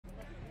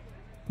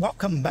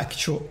Welcome back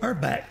to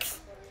Urbek,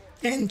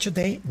 and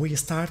today we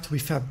start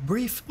with a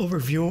brief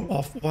overview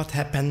of what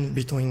happened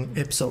between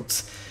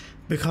episodes,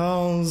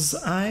 because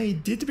I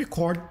did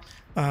record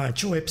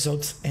 2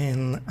 episodes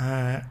and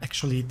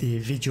actually the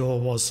video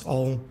was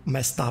all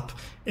messed up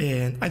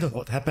and I don't know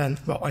what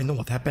happened. Well, I know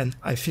what happened,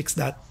 I fixed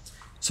that,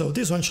 so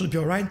this one should be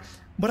alright,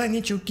 but I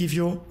need to give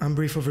you a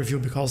brief overview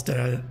because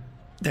there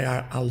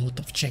are a lot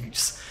of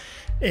changes.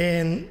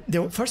 And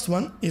the first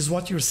one is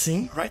what you're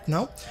seeing right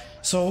now.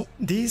 So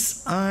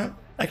these are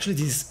actually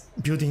these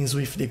buildings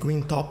with the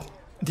green top.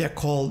 They are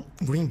called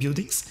green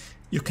buildings.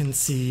 You can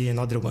see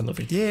another one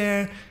over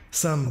there,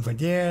 some over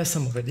there,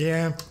 some over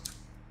there.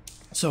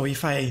 So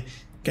if I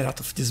get out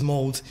of this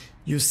mode,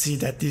 you see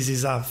that this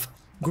is a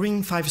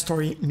green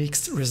 5-story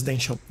mixed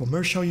residential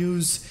commercial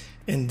use,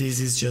 and this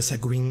is just a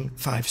green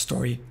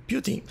 5-story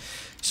building.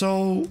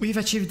 So we've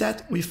achieved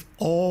that with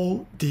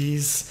all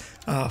these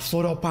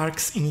floral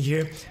parks in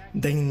here.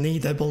 They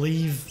need, I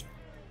believe,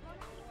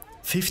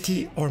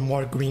 50 or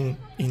more green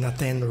in a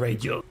 10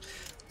 radius,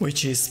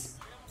 which is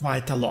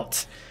quite a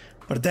lot.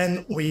 But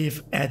then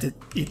we've added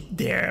it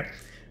there.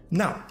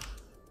 Now,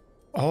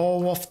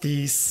 all of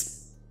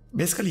these,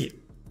 basically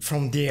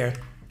from there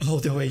all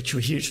the way to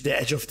here to the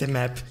edge of the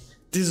map,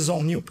 this is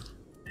all new.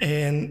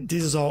 And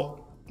this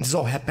all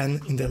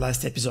happened in the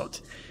last episode,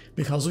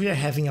 because we are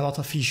having a lot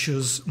of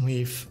issues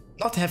with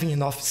not having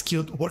enough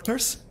skilled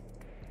workers,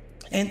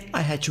 and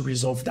I had to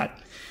resolve that.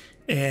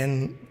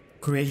 And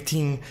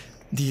creating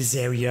this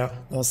area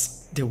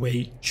was the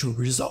way to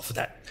resolve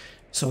that.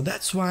 So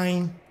that's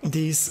why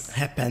this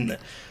happened.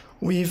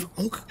 We've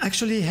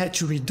actually had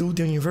to redo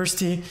the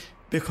university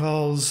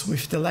because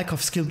with the lack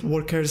of skilled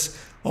workers,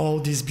 all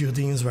these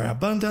buildings were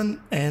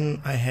abandoned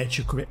and I had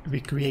to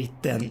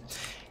recreate them.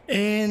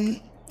 And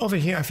over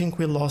here, I think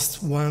we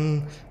lost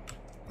one.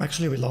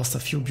 Actually, we lost a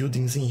few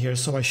buildings in here,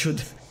 so I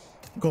should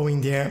go in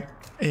there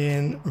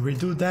and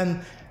redo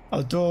them.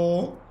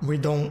 Although we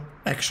don't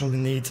actually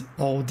need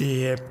all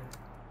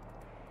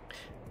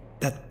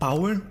that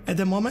power at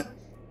the moment,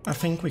 I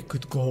think we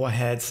could go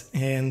ahead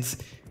and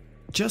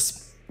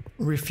just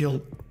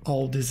refill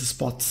all these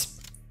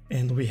spots,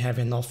 and we have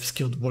enough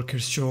skilled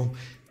workers to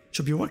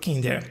be working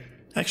there.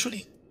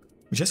 Actually,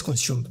 we just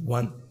consumed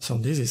one, so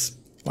this is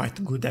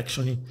quite good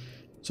actually.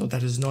 So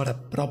that is not a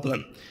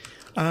problem.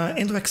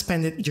 And we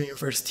expanded the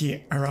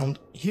university around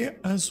here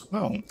as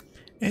well.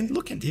 And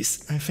look at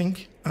this, I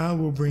think I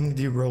will bring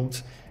the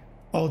road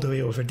all the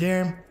way over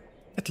there.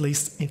 At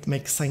least it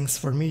makes sense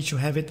for me to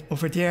have it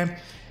over there.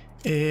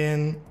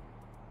 And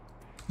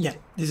yeah,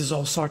 this is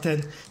all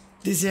sorted.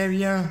 This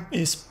area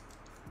is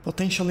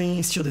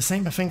potentially still the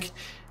same. I think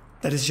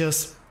that is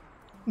just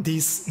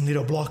this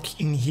little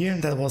block in here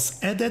that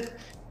was added.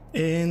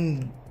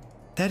 And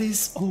that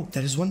is, oh,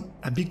 there is one,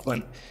 a big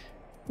one,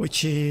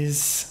 which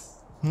is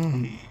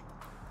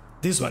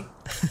this one.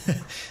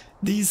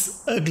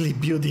 This ugly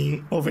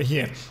building over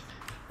here.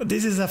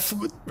 This is a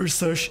food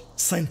research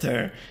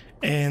center,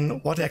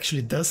 and what it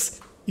actually does,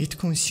 it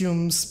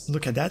consumes,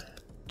 look at that,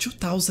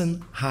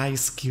 2,000 high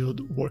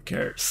skilled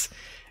workers.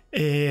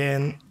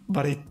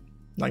 But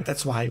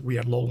that's why we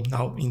are low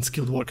now in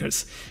skilled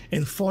workers,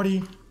 and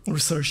 40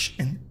 research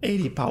and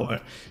 80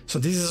 power. So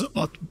this is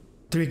what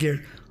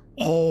triggered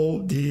all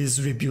this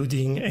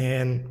rebuilding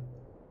and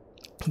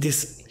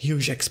this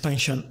huge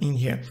expansion in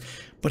here.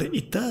 But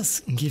it does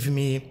give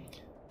me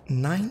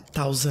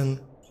 9,000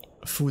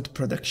 food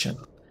production,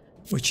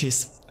 which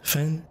is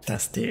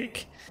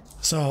fantastic.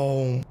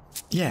 So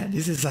yeah,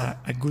 this is a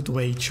good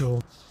way to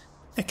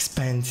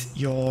expand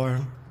your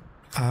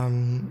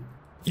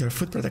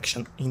food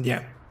production in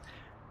there.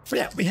 So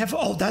yeah, we have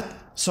all that.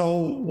 So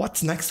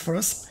what's next for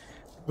us?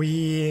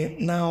 We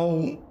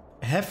now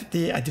have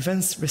the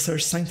advanced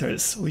research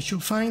centers, which you'll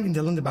find in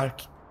the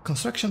Lundebark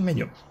construction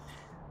menu.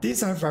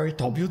 These are very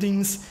tall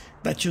buildings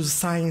that use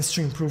science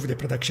to improve the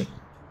production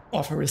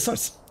of a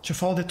resource. To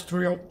follow the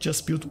tutorial,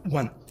 just build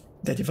one,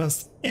 the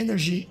Advanced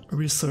Energy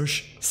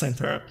Research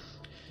Center.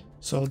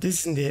 So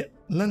this is in the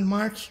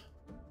landmark.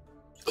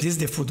 This is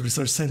the Food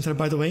Research Center,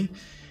 by the way.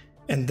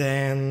 And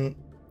then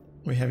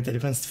we have the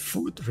Advanced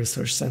Food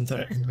Research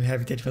Center, and we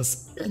have the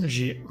Advanced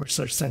Energy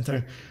Research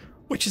Center,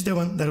 which is the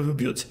one that we will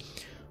build.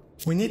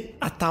 We need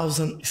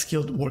 1,000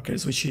 skilled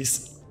workers, which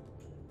is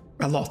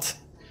a lot.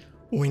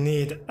 We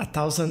need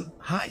 1,000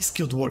 high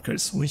skilled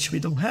workers, which we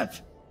don't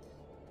have.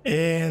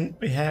 And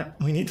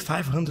we need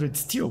 500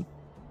 steel.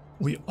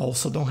 We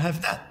also don't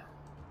have that.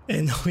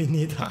 And we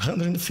need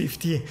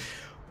 150,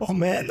 oh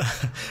man,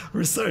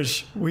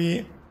 research.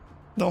 We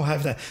don't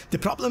have that. The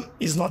problem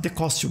is not the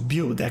cost to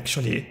build,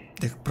 actually.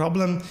 The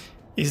problem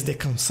is the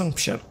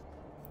consumption.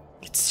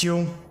 It's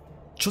still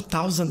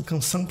 2,000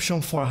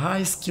 consumption for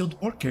high skilled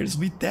workers.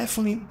 We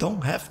definitely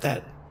don't have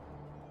that.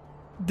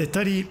 The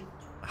 30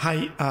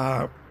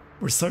 high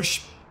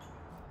research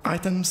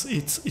items,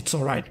 it's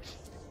all right.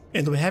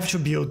 And we have to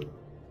build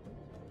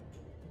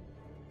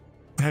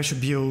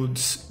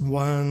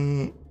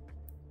one.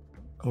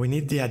 We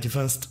need the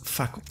advanced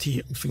faculty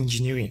of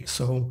engineering.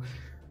 So,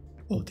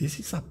 oh, this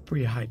is a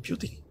pretty high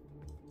building.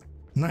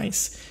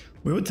 Nice.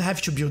 We would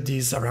have to build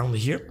this around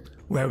here,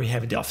 where we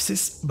have the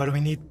offices, but we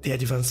need the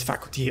advanced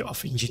faculty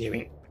of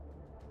engineering.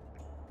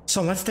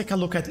 So let's take a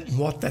look at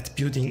what that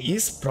building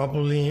is.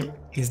 Probably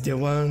is the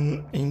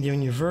one in the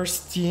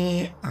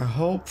university, I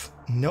hope.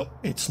 No,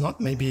 it's not,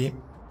 maybe.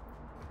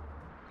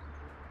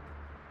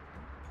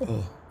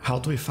 Oh, how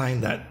do we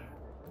find that?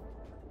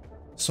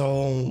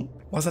 So,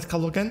 what's that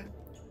called again?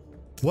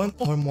 One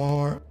or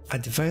more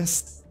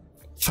advanced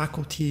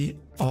faculty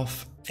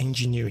of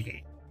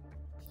engineering.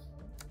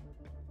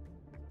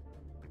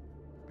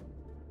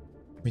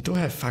 We do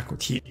have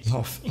faculty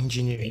of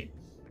engineering.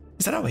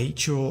 Is there a way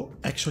to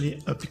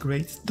actually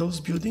upgrade those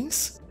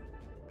buildings?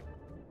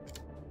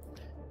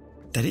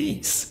 There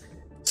is.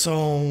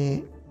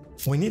 So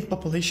we need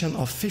population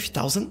of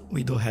 50,000.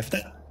 We do have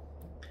that.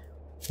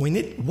 We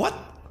need what?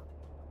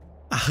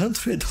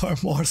 100 or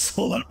more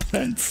solar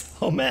plants.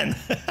 Oh man.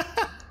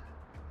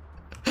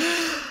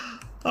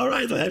 All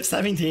right, we have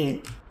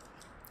 17.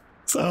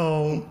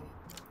 So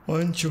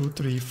 1, 2,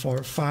 3,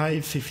 4,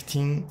 5,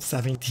 15,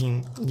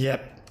 17.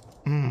 Yep.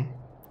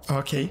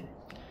 Okay.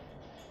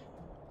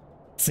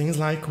 Seems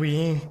like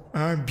we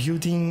are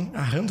building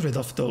 100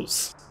 of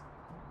those.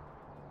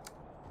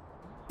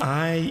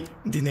 I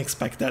didn't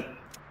expect that.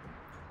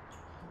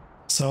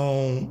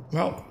 So,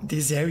 well,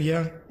 this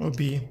area will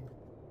be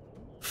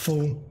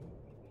full.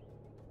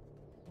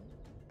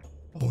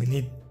 Oh, we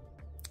need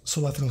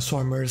solar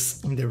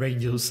transformers in the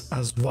radius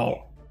as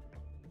well.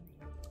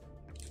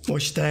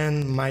 Which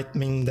then might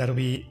mean that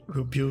we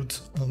will build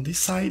on this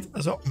side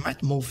as well. We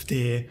might move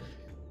the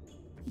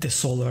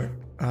solar,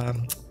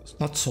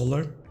 not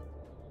solar,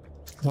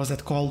 what's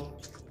that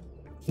called?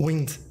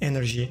 Wind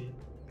energy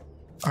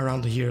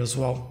around here as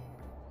well.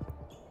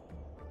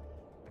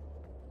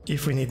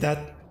 If we need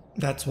that,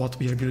 that's what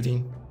we are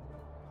building.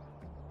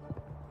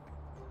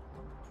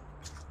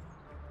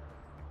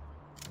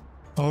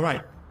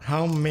 Alright,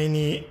 how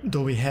many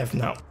do we have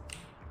now?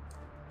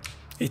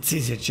 It's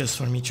easier just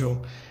for me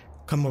to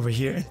come over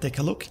here and take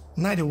a look.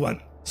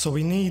 91, so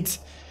we need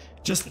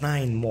just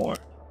 9 more.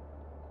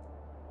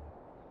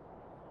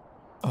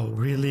 Oh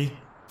really?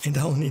 I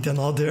don't need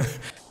another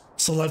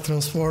solar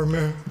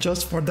transformer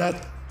just for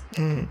that?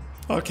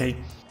 Okay,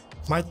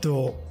 might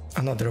do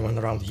another one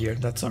around here,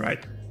 that's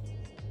alright.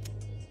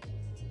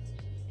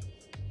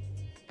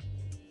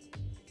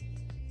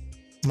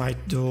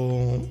 Might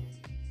do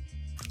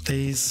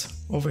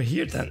this over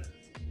here then.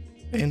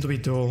 And we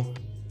do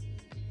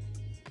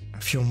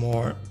a few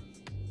more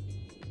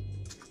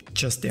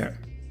just there.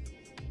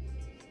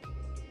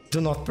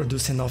 Do not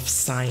produce enough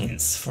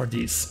science for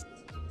this.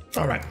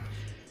 Alright.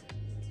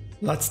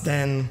 Let's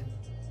then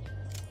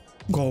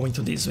go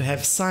into this. We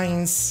have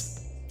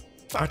science,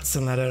 arts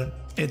and letter,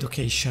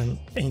 education,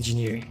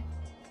 engineering.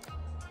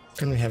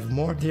 Can we have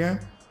more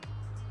there?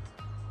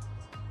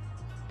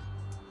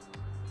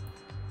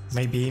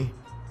 Maybe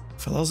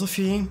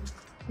philosophy.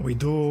 We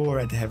do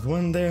already have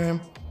one there.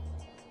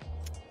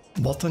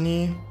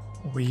 Botany.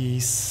 We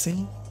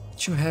seem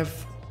to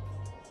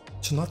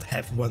not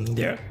have one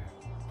there.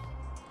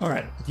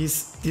 Alright,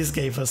 this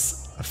gave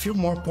us a few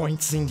more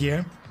points in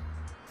here.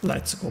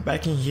 Let's go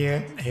back in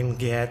here and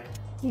get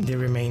the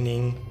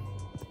remaining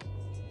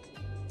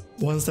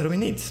ones that we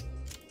need.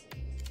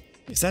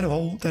 Is that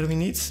all that we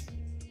need?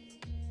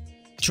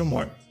 2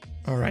 more.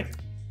 Alright.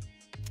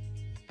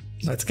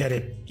 Let's get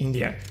it in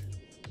there.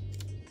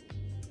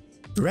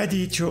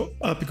 Ready to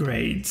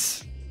upgrade.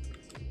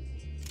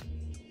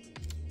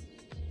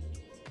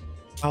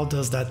 How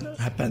does that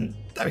happen?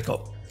 There we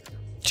go.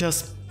 It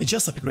just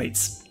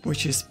upgrades,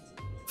 which is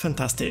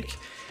fantastic.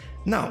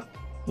 Now,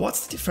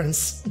 what's the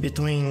difference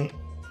between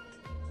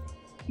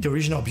the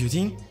original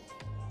building?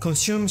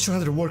 Consumes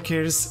 200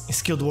 workers,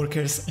 skilled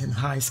workers, and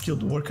high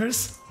skilled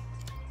workers.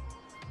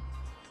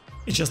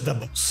 It just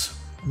doubles.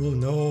 Oh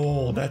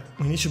no, that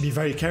we need to be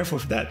very careful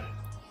with that.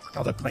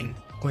 Another plane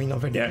going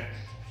over there.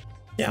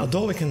 Yeah,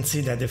 although we can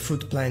see that the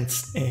food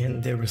plants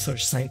and the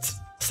research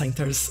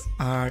centers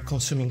are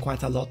consuming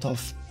quite a lot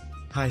of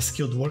high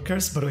skilled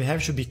workers, but we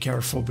have to be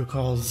careful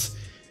because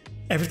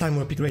every time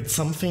we upgrade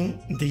something,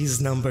 this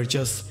number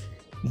just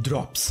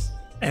drops.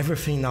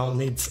 Everything now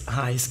needs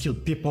high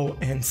skilled people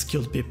and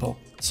skilled people.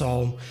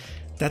 So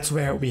that's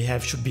where we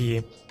have to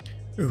be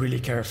really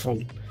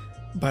careful.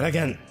 But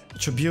again,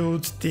 to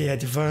build the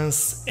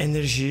Advanced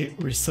Energy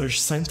Research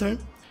Center,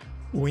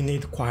 we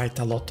need quite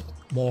a lot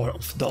more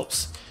of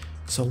those.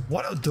 So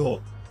what I'll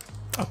do,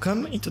 I'll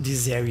come into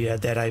this area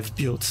that I've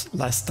built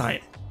last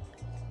time.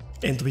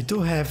 And we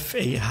do have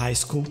a high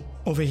school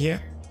over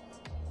here.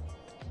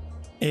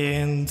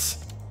 And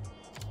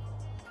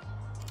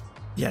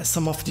yeah,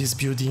 some of these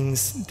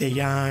buildings, they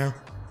are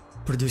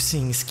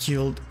producing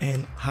skilled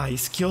and high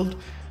skilled.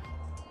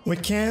 We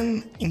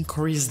can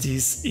increase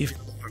this if,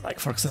 like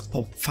for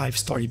example,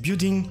 5-story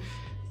building,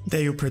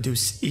 they will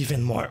produce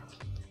even more.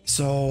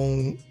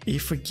 So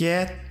if we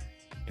get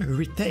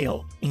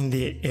retail in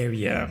the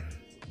area.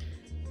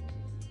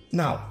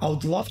 Now, I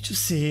would love to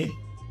see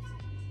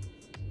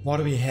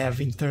what we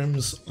have in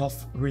terms of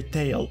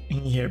retail in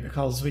here,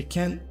 because we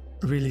can't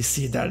really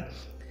see that.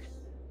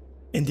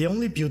 And the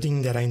only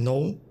building that I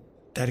know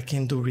that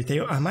can do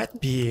retail, I might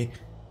be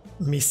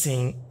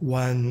missing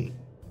one,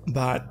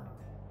 but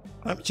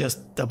let me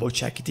just double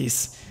check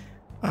this.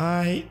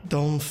 I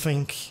don't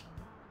think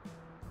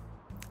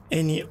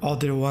any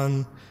other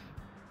one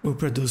will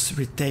produce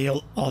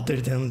retail other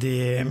than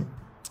the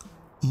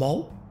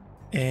mall,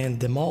 and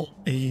the mall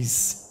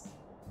is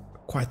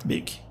quite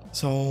big.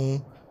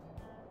 So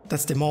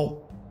that's the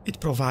mall. It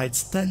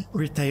provides 10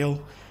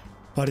 retail,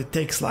 but it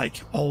takes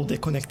like all the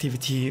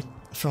connectivity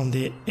from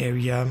the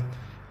area.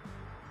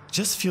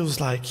 Just feels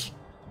like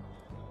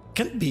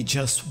can't be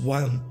just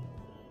one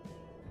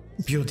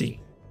building,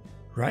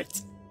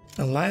 right?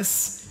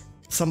 Unless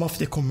some of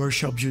the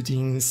commercial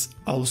buildings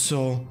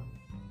also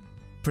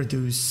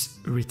produce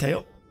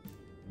retail.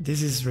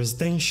 This is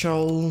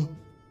residential.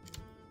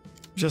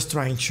 Just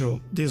trying to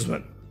this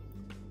one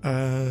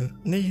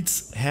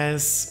needs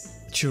has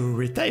to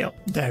retail.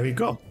 There we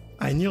go.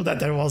 I knew that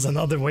there was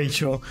another way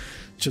to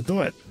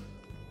do it.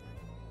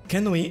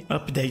 Can we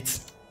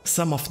update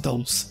some of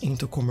those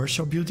into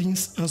commercial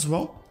buildings as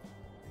well?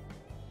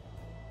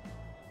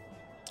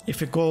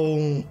 If we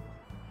go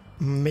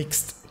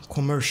mixed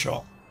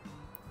commercial,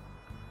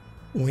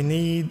 we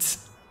need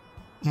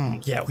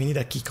we need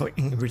a kicker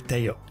in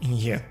retail in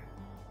here.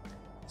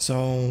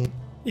 So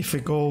if we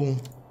go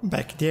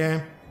back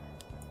there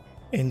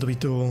and we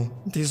do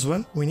this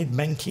one, we need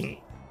banking.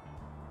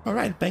 All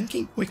right,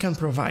 banking we can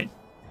provide.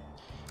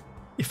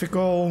 If we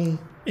go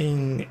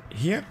in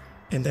here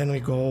and then we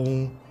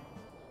go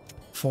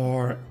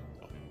for,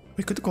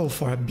 we could go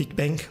for a big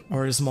bank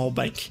or a small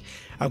bank.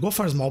 I'll go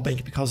for a small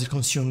bank because it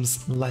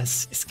consumes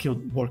less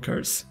skilled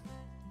workers,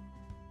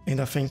 and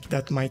I think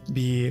that might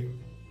be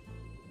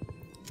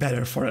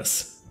better for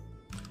us.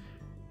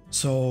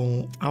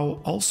 So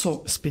I'll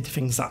also speed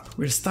things up.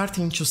 We're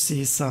starting to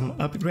see some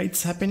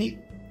upgrades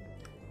happening.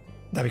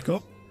 There we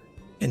go.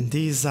 And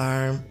these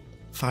are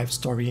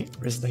 5-story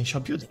residential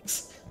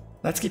buildings.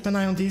 Let's keep an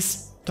eye on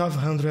this.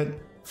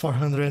 1200,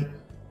 400.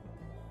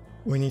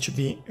 We need to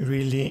be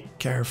really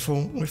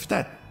careful with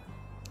that.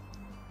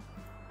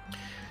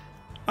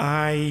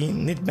 I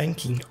need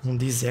banking on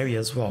this area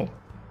as well,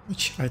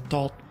 which I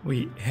thought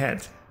we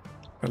had.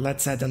 But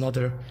let's add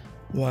another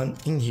one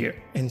in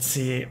here and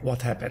see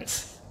what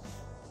happens.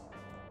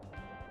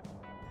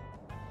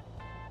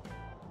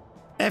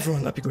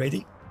 Everyone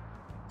upgrading,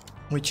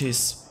 which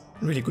is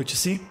really good to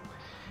see.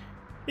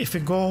 If we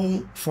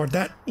go for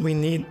that, we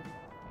need,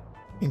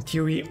 in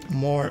theory,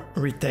 more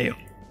retail.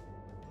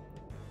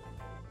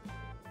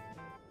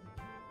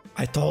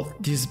 I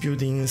thought these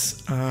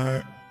buildings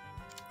are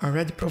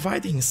already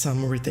providing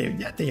some retail.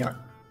 Yeah, they are.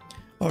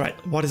 All right,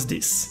 what is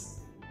this?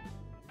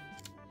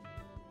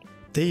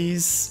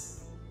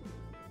 This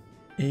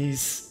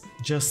is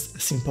just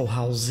simple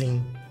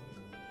housing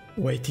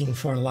waiting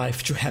for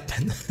life to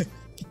happen.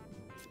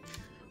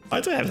 Why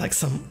do I have like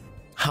some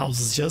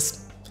houses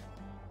just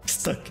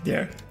stuck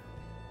there?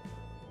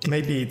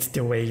 Maybe it's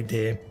the way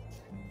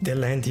the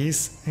land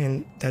is,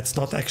 and that's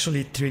not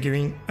actually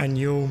triggering a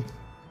new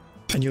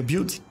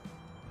build.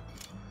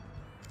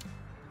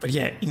 But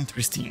yeah,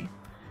 interesting.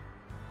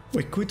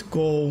 We could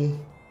go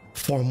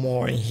for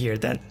more in here.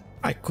 Then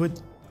I could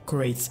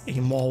create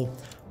a mall,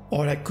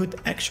 or I could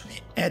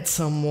actually add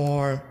some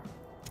more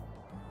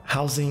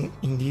housing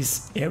in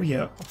this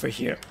area over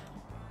here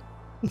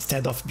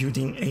instead of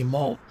building a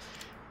mall.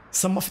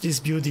 Some of these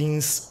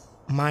buildings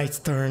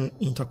might turn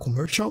into a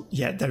commercial.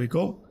 Yeah, there we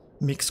go.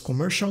 Mixed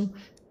commercial,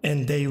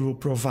 and they will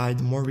provide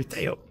more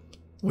retail,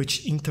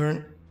 which in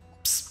turn,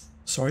 oops,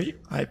 sorry,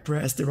 I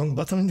pressed the wrong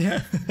button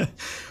there.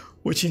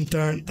 Which in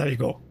turn, there you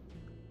go,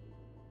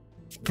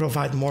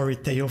 provide more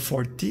retail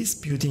for these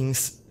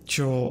buildings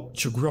to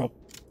grow.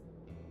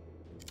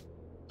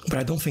 But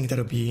I don't think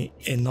that'll be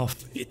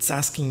enough. It's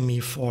asking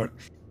me for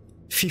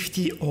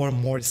 50 or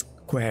more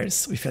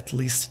squares with at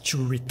least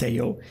 2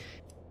 retail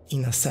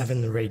in a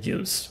 7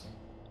 radius,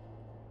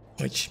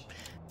 which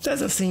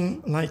doesn't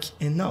seem like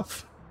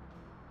enough.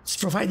 It's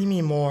providing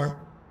me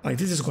more, like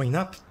this is going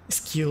up,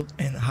 skilled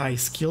and high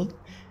skilled.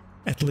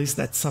 At least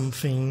that's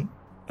something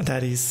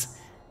that is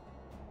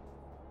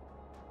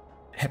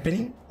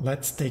happening.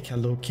 Let's take a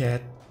look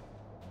at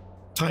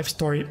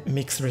 5-story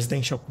mixed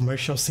residential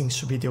commercial. Seems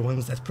to be the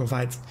ones that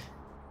provide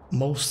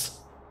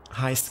most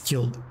high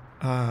skilled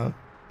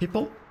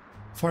people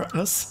for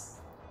us.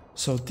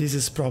 So this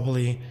is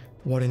probably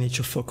what I need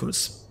to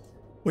focus,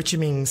 which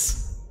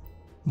means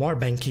more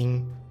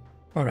banking.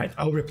 All right,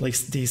 I'll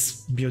replace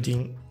this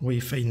building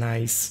with a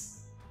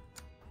nice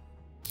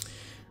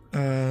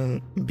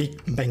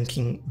big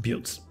banking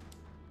build.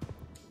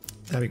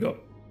 There we go.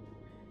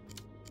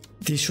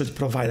 This should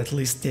provide at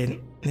least the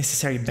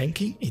necessary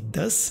banking. It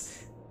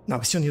does. Now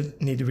we still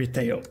need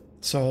retail.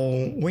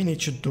 So we need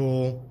to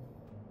do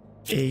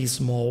a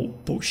small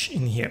push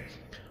in here.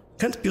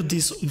 Can't build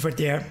this over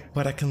there,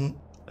 but I can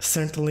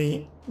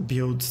certainly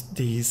build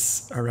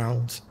this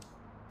around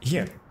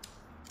here.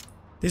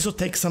 This will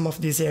take some of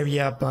this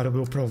area, but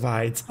will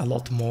provide a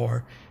lot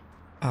more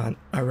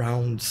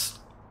around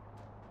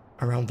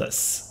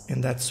us.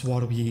 And that's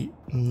what we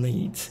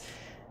need.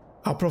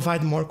 I'll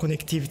provide more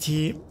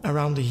connectivity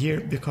around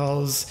here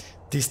because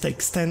this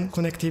takes 10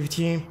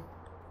 connectivity,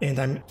 and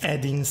I'm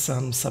adding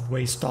some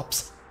subway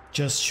stops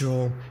just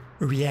to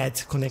re-add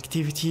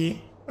connectivity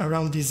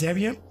around this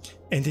area.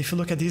 And if you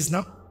look at this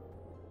now,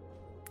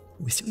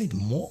 we still need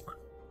more.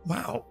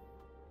 Wow.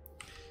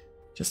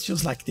 Just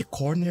feels like the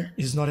corner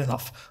is not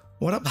enough.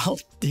 What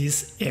about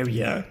this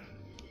area?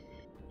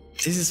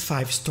 This is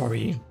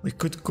 5-story. We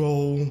could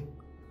go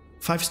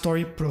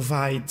 5-story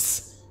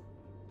provides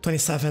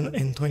 27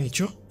 and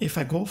 22. If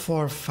I go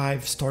for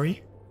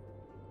 5-story,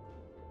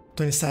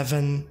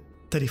 27,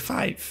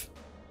 35.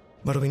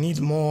 But we need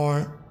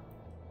more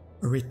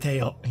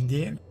retail in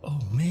the area. Oh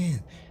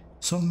man,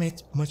 so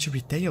much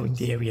retail in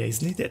the area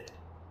is needed.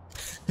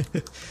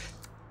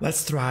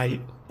 Let's try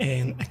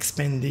and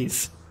expand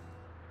this.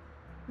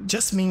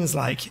 Just means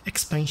like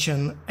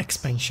expansion,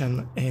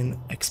 expansion, and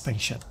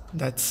expansion.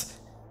 That's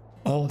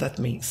all that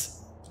means.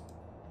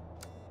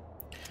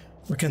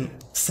 We can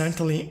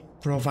certainly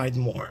provide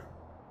more.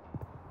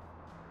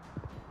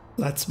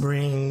 Let's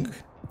bring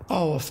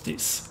all of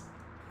this.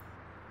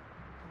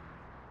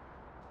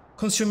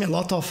 Consume a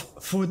lot of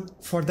food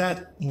for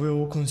that,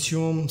 will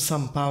consume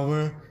some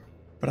power,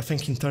 but I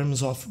think in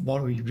terms of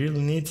what we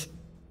really need,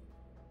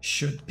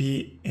 should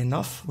be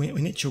enough. We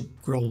need to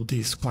grow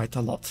this quite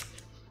a lot.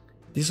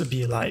 This would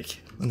be like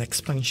an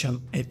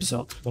expansion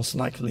episode, most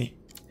likely.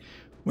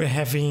 We're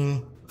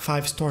having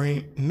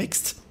 5-story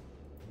mixed.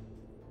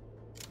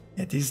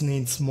 Yeah, this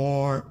needs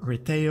more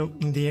retail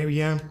in the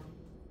area.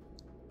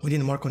 We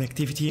need more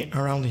connectivity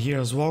around here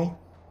as well.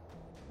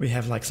 We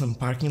have like some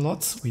parking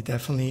lots. We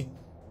definitely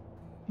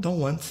don't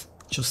want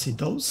to see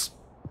those.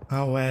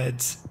 I'll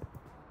add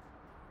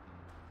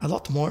a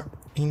lot more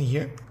in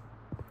here.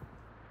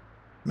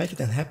 Make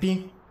them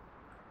happy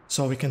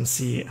so we can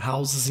see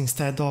houses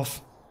instead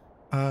of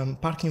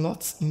parking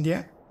lots in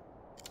there.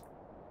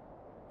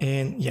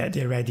 And yeah,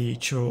 they're ready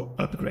to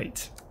upgrade.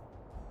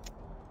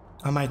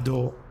 I might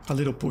do a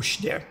little push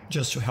there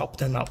just to help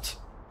them out.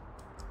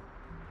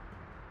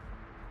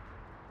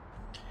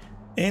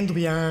 And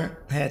we are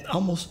at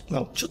almost,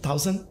 well,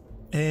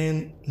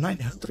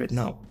 2,900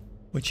 now,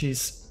 which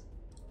is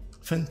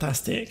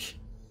fantastic.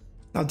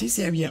 Now this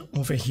area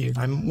over here,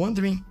 I'm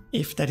wondering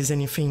if there is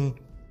anything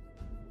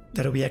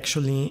that we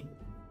actually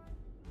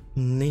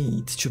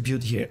need to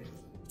build here.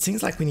 It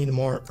seems like we need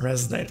more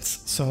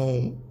residents,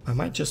 so I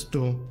might just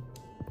do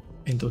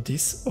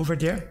this over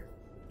there,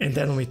 and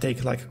then we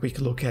take like a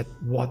quick look at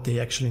what they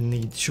actually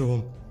need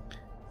to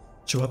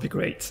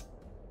upgrade.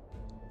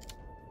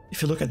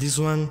 If you look at this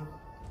one,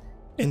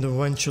 and we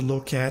want to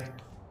look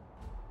at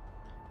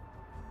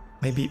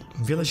maybe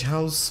village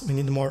house, we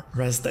need more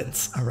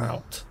residents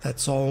around.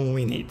 That's all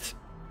we need.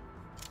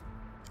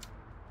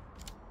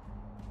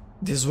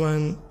 This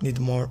one need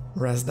more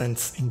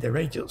residents in the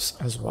radius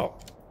as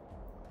well.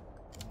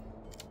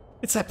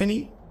 It's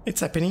happening, it's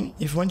happening.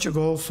 If you want to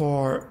go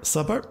for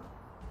suburb,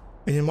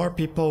 we need more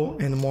people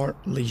and more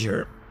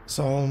leisure.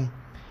 So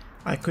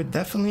I could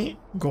definitely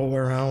go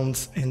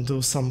around and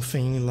do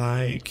something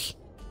like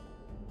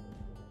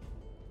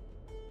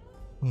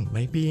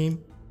maybe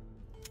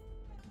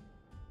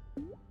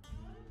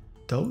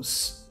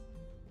those,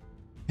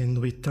 and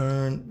we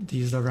turn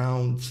these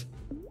around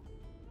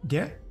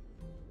there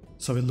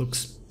so it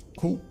looks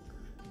cool.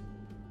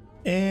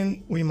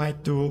 And we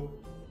might do,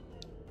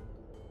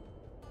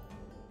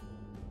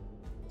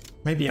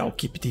 maybe I'll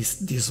keep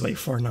this way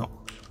for now.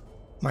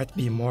 Might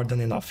be more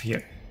than enough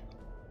here.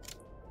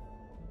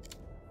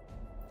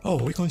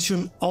 Oh, we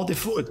consume all the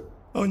food.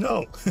 Oh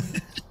no.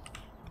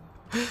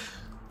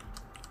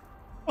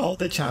 All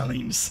the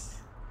challenge.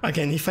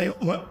 Again, if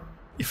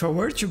I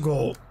were to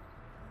go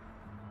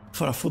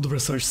for a food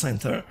research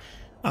center,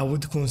 I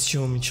would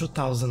consume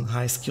 2,000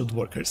 high-skilled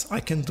workers. I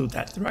can do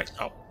that right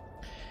now.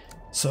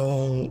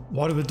 So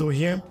what we do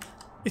here,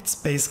 it's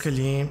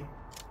basically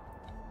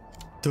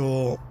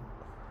do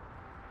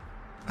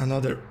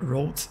another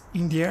road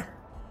in there,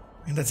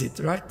 and that's it,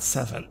 right?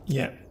 7,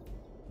 yeah.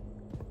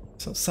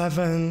 So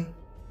 7,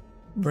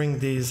 bring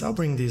this, I'll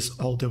bring this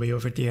all the way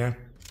over there.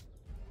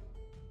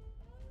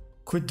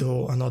 Could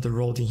do another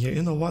road in here.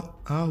 You know what?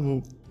 I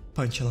will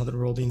punch another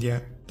road in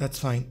there. That's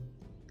fine.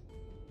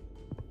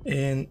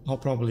 And I'll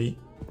probably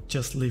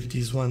just leave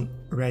this one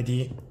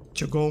ready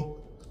to go.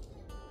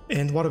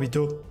 And what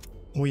do?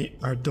 We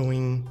are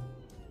doing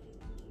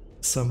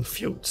some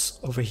fields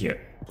over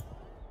here.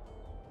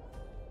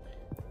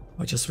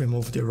 I'll just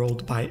remove the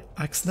road by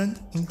accident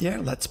in there.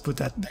 Let's put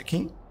that back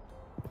in.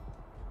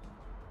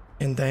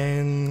 And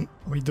then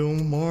we do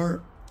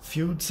more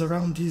fields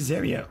around this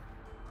area.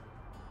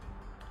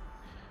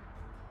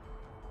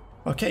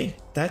 Okay,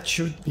 that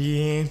should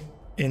be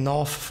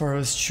enough for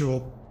us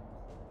to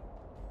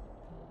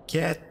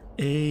get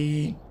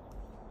a,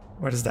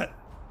 what is that?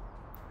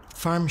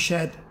 Farm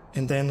shed,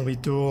 and then we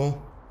do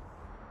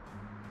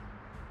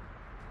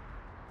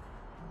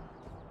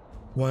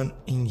one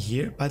in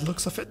here by the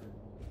looks of it.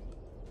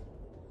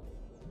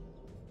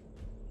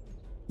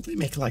 They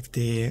make like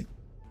the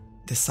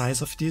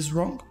size of this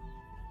wrong.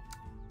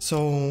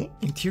 So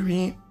in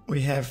theory,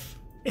 we have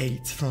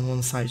 8 from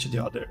one side to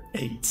the other.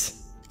 8.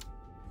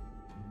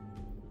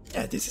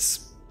 Yeah, this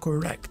is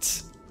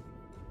correct.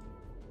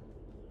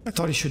 I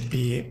thought it should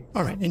be...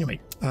 Alright, anyway,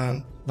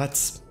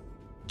 let's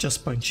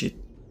just punch it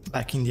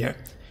back in there.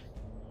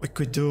 We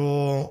could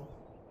do...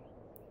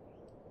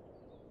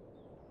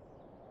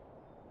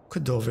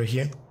 Could do over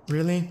here,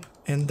 really?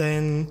 And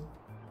then...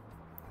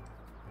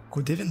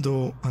 Could even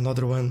do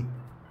another one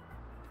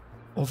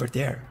over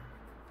there.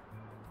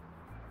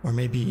 Or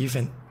maybe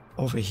even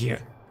over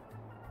here.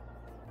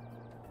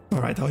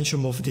 Alright, I want to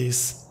move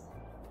this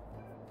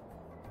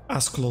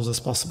as close as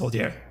possible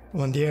there.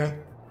 One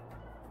there.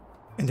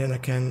 And then I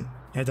can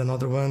add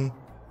another one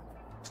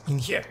in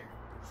here.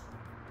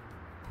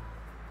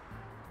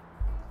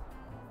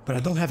 But I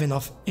don't have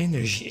enough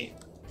energy.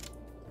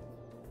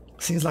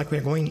 Seems like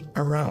we're going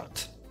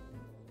around.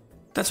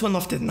 That's one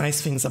of the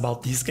nice things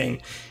about this game,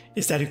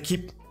 is that you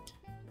keep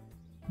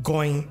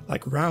going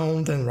like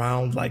round and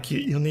round, like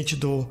you need to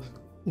do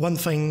one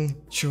thing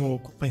to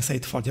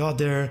compensate for the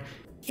other,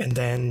 and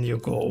then you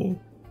go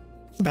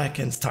back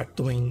and start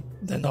doing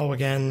the no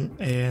again,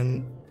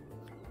 and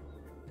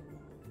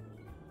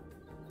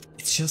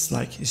it's just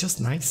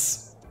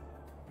nice.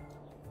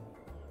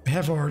 We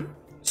have our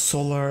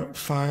solar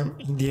farm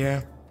in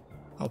there.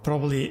 I'll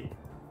probably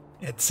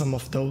add some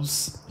of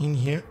those in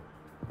here,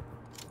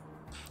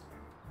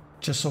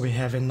 just so we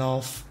have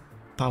enough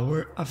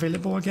power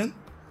available again.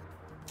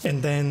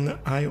 And then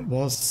I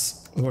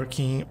was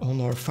working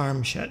on our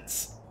farm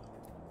sheds.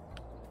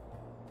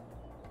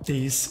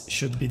 This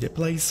should be the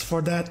place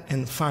for that,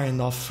 and far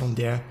enough from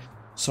there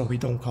so we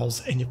don't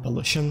cause any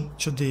pollution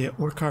to the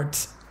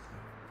orchards.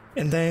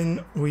 And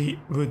then we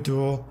would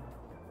do...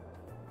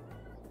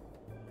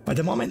 By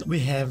the moment we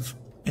have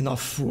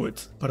enough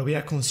food, but we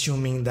are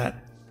consuming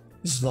that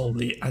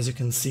slowly. As you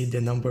can see,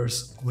 the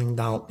numbers going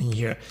down in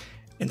here.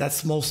 And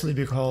that's mostly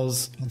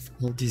because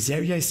of this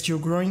area is still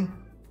growing.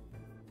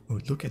 Oh,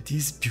 look at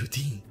this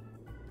building.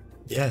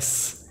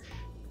 Yes,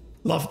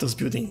 love those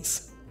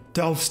buildings.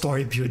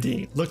 12-story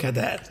building, look at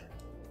that.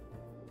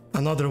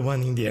 Another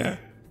one in there.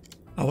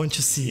 I want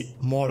to see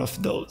more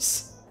of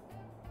those.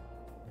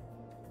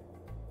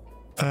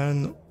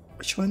 And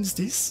which one is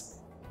this?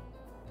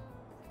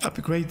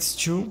 Upgrades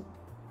to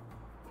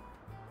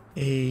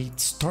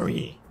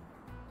 8-story.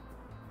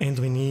 And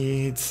we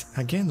need,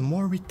 again,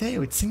 more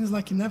retail. It seems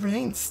like it never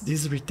ends,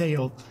 this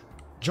retail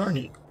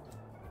journey.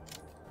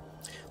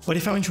 But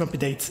if I want to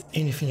update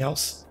anything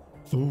else...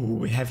 Ooh,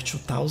 we have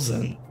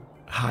 2,000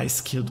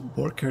 high-skilled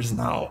workers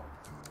now.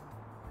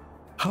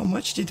 How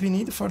much did we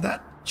need for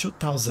that?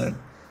 2,000.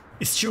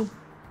 It's too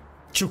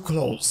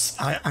close.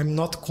 I'm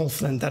not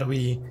confident that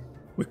we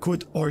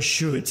could or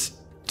should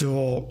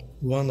do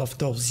one of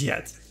those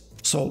yet.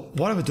 So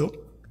what I will do,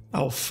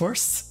 I'll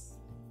first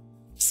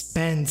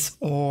spend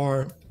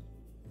our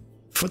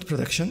food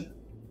production,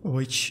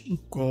 which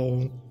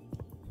go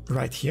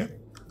right here.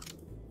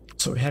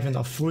 So we have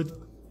enough food.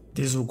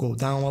 This will go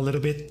down a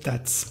little bit.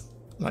 That's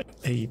like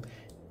a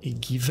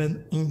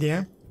given in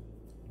there.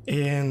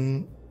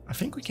 And I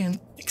think we can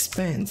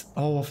expand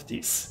all of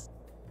this.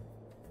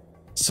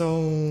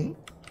 So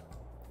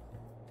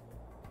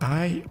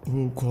I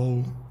will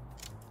go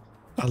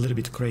a little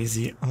bit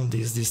crazy on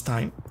this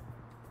time.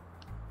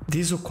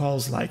 This will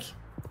cause like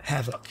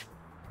havoc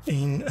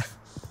in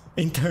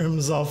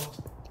terms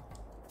of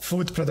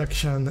food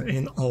production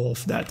and all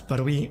of that,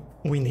 but we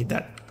need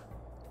that.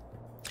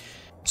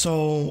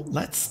 So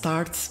let's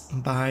start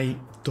by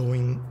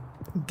doing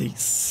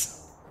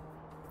this.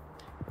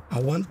 I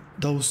want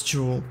those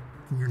 2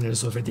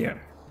 corners over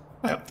there.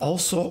 I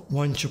also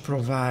want to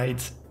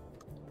provide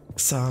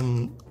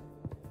some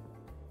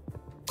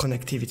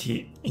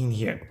connectivity in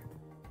here.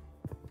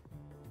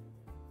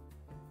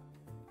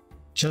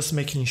 Just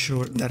making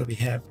sure that we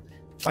have...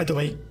 By the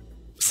way,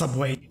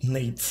 Subway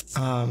needs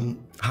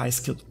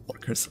high-skilled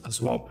workers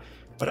as well.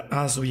 But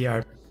as we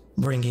are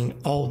bringing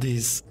all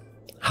these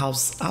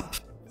houses up,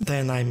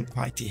 then I'm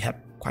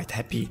quite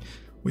happy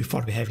with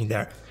what we have in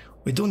there.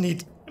 We do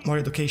need more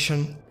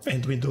education,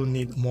 and we do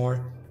need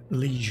more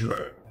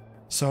leisure.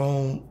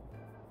 So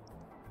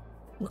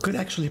we could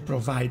actually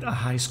provide a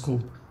high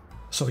school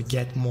so we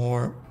get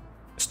more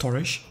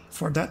storage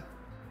for that.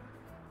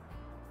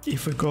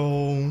 If we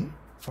go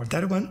for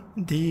that one,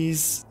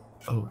 these...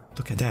 Oh,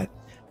 look at that.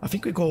 I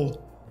think we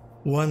go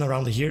one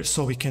around here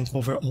so we can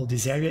cover all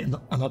this area, and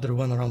another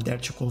one around there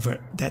to cover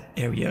that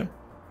area.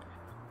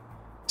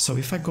 So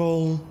if I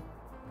go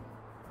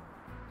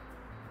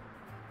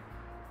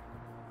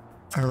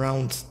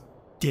around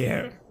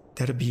there,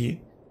 that'll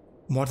be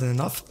more than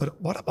enough. But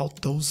what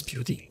about those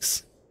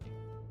buildings?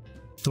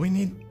 Do we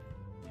need...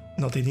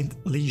 No, they need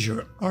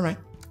leisure. All right.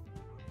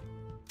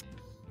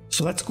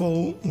 So let's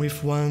go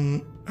with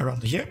one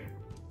around here.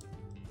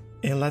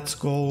 And let's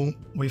go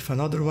with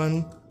another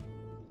one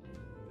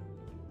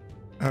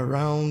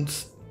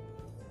around...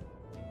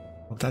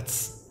 Oh,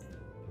 that's...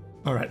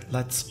 All right,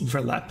 let's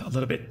overlap a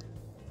little bit.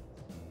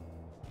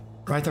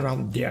 Right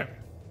around there.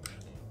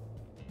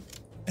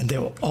 and they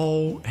will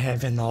all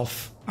have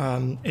enough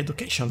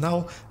education.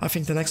 Now, I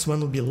think the next one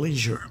will be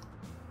leisure.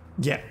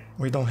 Yeah,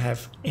 we don't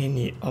have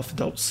any of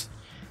those.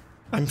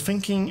 I'm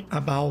thinking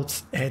about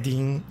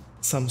adding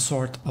some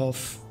sort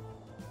of,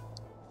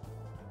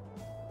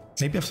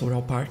 maybe a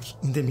floral park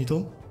in the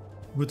middle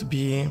would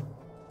be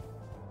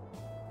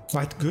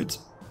quite good.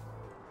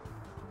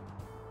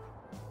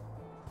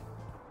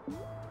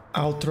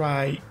 I'll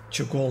try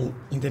to go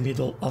in the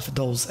middle of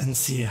those and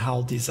see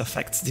how this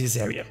affects this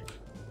area.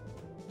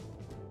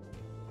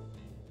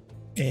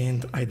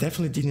 And I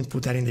definitely didn't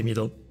put that in the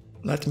middle.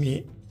 Let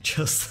me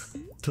just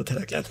do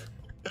that again.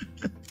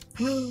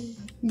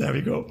 There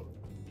we go.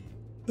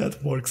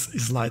 That works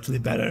slightly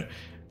better.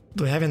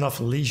 Do we have enough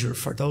leisure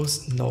for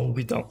those? No,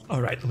 we don't.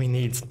 Alright, we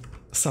need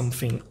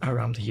something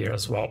around here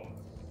as well.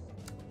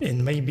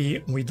 And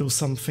maybe we do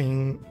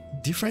something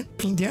different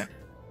in there.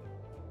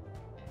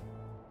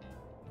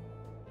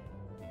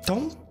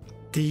 Don't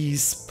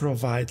these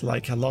provide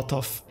like a lot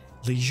of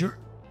leisure?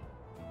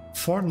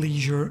 For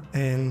leisure,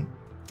 and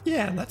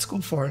yeah, let's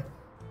go for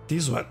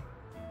this one.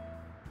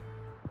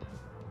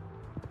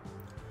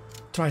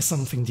 Try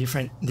something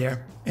different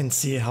there and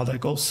see how that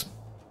goes.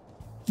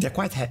 They're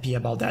quite happy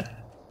about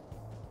that.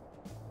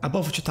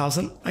 Above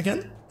 2000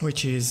 again,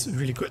 which is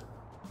really good.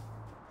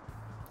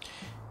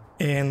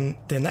 And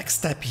the next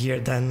step here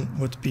then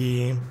would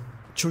be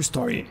true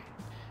story.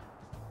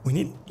 We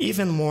need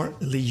even more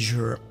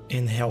leisure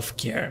in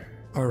healthcare.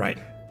 Alright.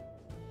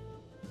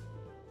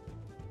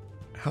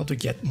 How to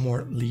get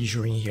more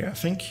leisure in here? I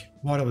think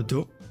what I would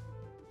do,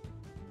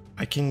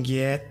 I can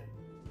get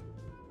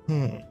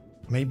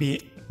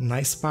maybe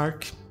nice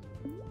park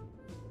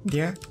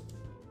there,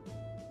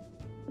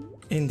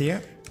 in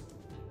there,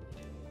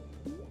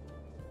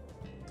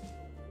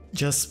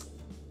 just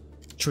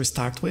to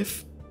start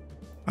with.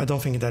 I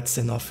don't think that's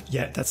enough.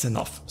 Yeah, that's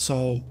enough.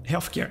 So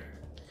healthcare,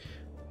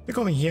 we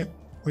go in here,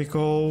 we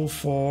go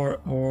for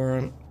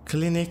our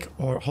clinic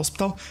or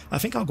hospital. I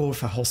think I'll go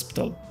with a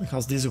hospital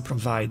because this will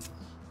provide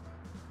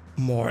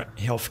more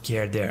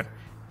healthcare there.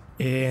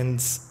 And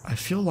I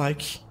feel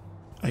like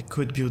I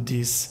could build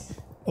this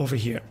over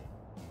here.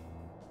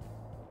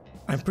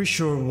 I'm pretty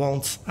sure it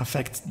won't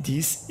affect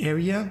this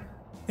area,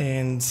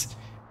 and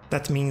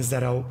that means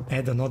that I'll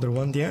add another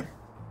one there.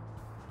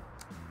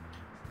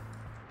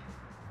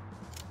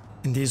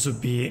 And this would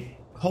be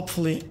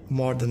hopefully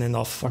more than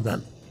enough for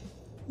them.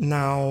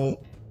 Now,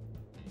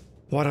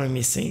 what am I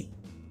missing?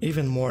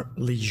 Even more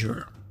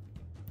leisure.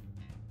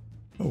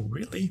 Oh,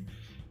 really?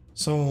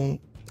 So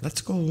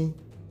let's go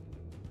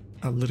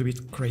a little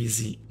bit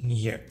crazy in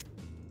here.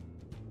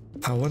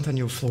 I want a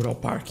new floral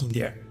park in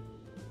there.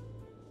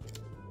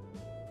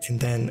 And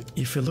then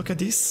if you look at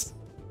this,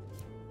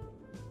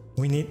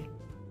 we need...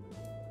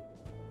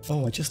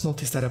 Oh, I just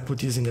noticed that I put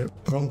this in the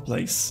wrong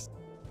place.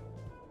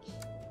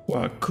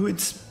 Well, I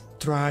could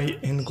try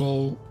and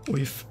go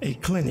with a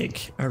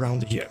clinic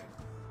around here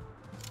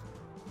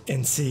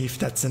and see if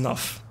that's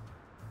enough.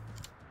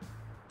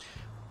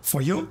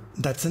 For you,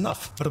 that's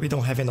enough, but we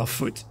don't have enough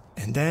food.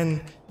 And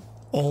then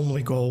on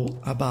we go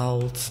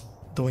about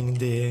doing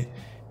the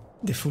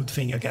food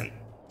thing again.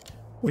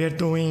 We are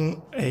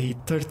doing a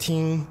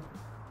 13...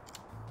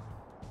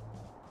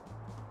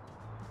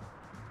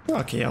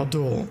 Okay, I'll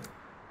do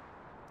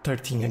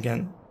 13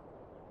 again.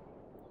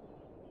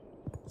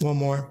 One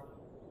more.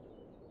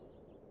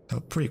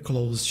 Pretty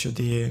close to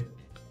the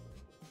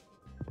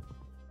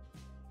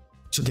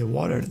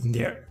water in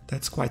there.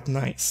 That's quite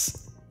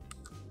nice.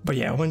 But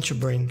yeah, I want to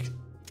bring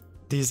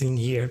this in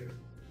here.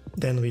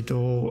 Then we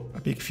do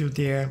a big field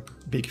there,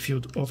 big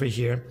field over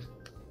here,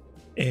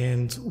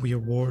 and we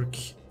work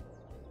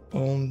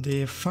on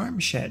the farm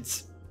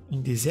sheds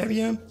in this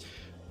area,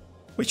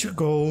 which will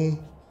go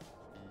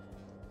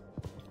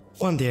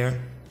one there,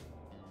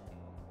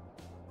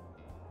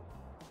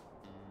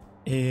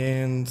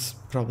 and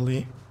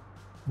probably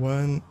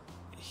one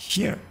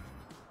here.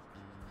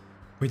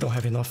 We don't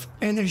have enough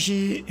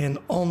energy and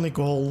only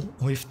go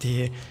with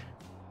the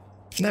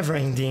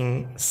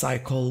never-ending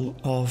cycle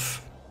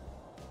of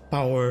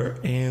power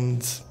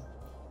and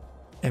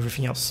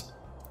everything else.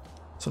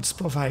 So this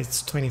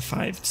provides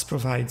 25, this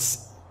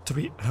provides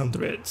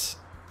 300.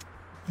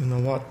 You know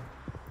what?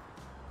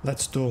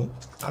 Let's do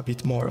a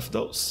bit more of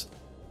those.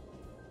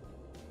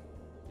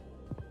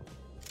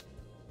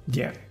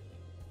 Yeah.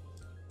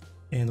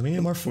 And we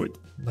need more food.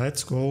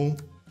 Let's go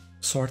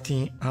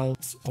sorting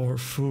out our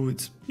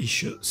food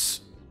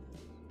issues.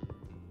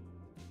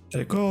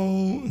 There we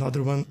go,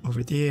 another one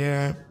over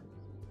there.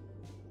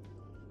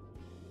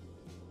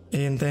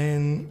 And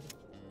then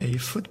a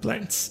food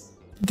plant.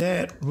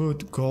 That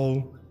would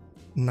go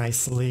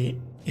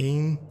nicely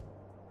in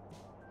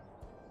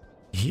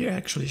here,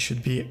 actually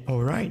should be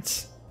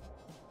alright.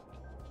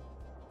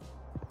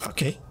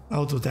 Okay,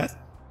 I'll do that.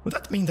 Would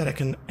that mean that I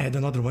can add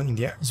another one in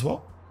there as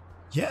well?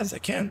 Yes, I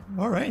can.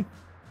 Alright.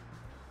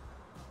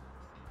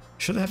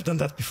 Should have done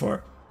that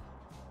before.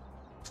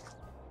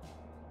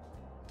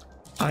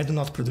 I do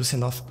not produce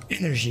enough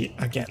energy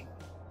again.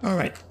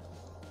 Alright.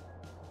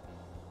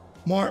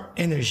 More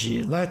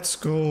energy. Let's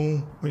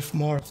go with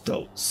more of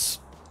those.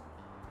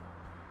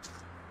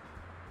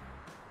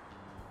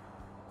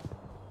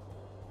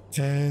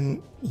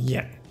 And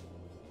yeah,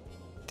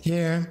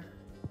 here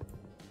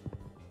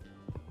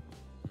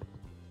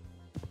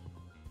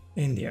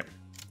and there.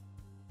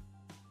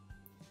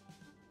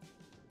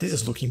 This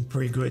is looking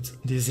pretty good,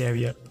 this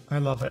area. I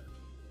love it.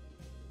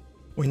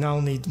 We now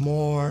need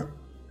more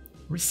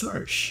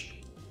research.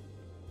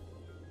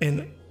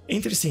 And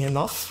interesting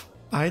enough,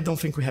 I don't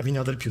think we have any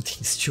other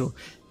buildings to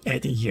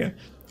add in here.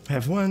 We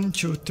have 1,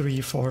 2,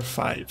 3, 4,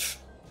 5.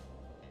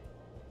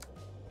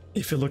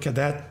 If you look at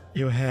that,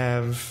 you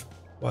have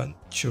 1,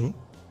 2,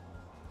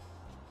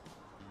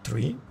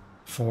 3,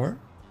 4,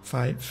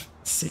 5,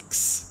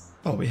 6.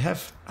 Oh, we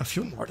have a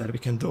few more that we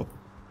can do.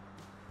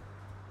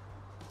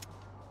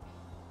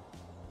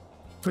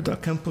 Put a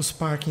campus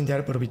park in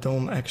there, but we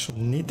don't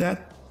actually need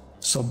that.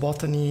 So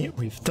botany,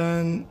 we've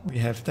done. We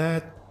have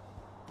that.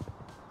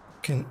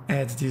 Can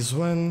add this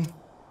one.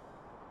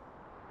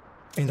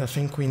 And I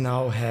think we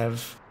now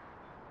have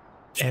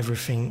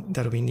everything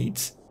that we need.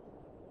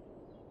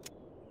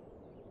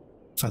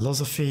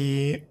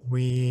 Philosophy,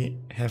 we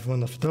have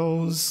one of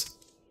those.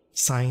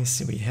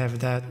 Science, we have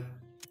that.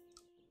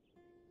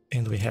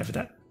 And we have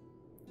that.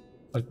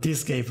 But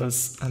this gave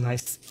us a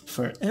nice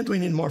fur. And we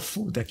need more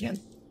food again.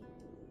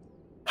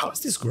 How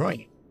is this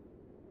growing?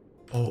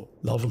 Oh,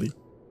 lovely.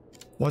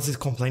 What's it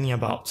complaining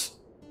about?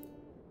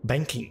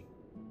 Banking.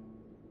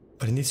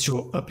 But it needs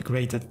to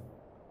upgrade it.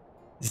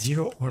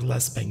 0 or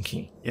less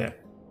banking. Yeah,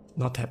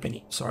 not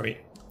happening, sorry.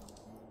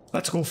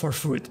 Let's go for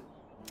food.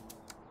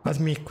 Let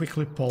me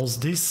quickly pause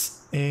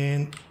this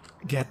and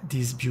get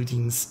these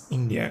buildings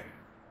in there.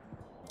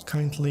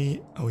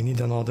 Currently, we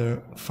need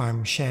another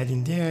farm shed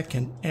in there.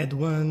 Can add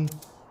one.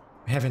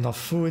 We have enough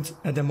food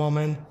at the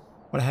moment,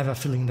 but I have a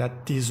feeling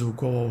that this will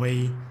go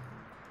away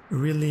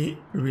really,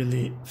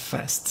 really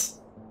fast.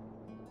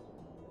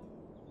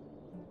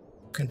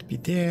 Can't be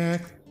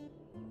there.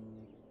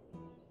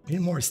 We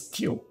need more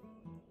steel.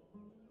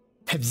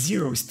 Have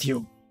 0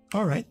 steel.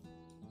 Alright.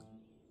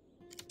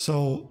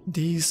 So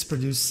these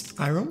produce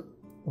iron.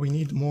 We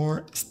need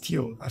more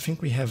steel. I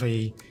think we have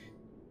a...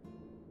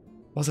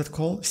 what's it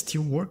called?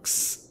 Steel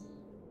works.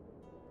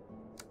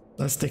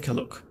 Let's take a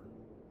look.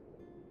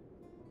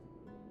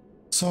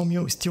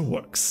 Sawmill steel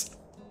works.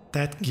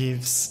 That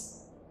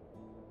gives...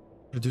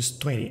 produce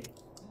 20.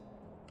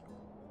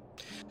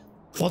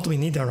 What do we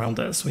need around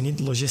us? We need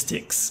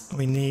logistics.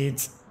 We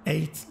need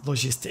 8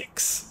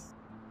 logistics.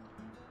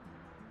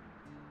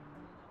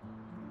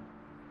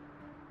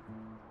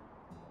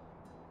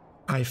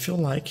 I feel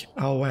like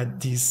I'll add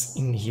this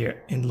in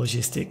here in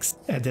logistics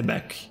at the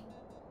back.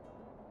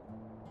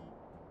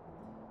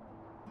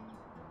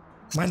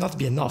 Might not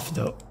be enough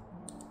though.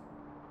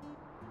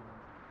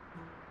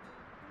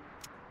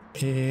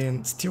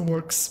 And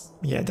steelworks,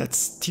 yeah, that's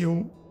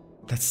still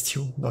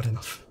not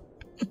enough.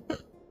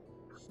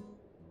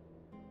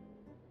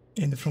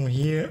 And from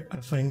here, I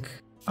think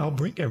I'll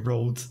bring a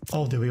road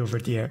all the way over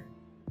there.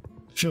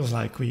 Feels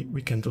like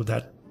we can do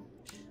that.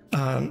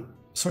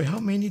 Sorry, how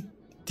many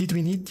did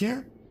we need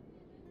there?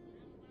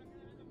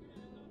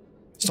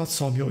 It's not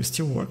sawmill, it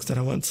still works that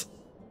I want.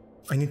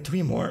 I need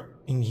 3 more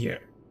in here.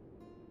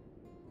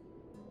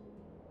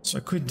 So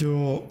I could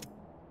do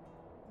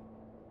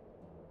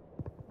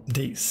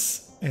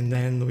this, and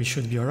then we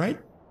should be alright.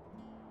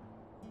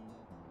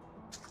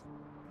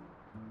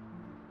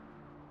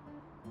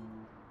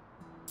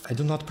 I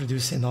do not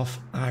produce enough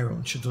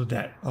iron to do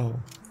that. Oh,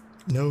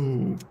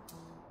 no.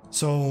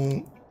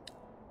 So,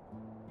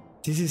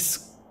 this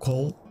is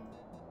coal.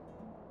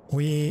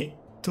 We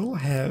do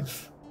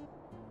have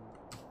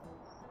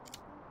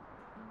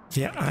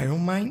the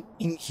iron mine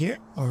in here,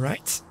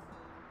 alright.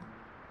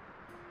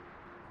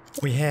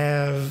 We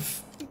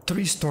have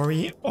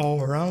 3-story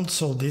all around,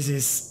 so this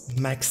is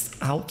maxed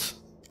out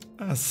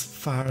as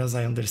far as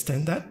I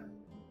understand that.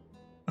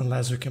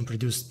 Unless we can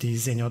produce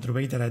this any other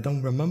way that I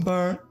don't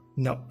remember.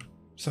 No.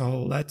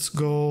 So let's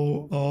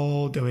go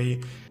all the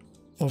way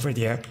over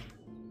there.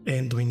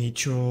 And we need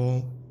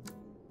to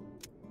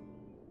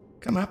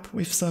come up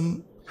with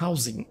some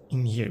housing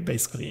in here,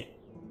 basically.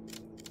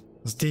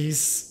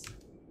 This...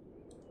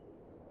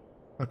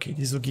 okay,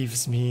 this will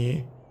gives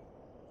me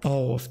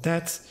all of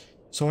that.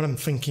 So what I'm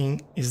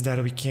thinking is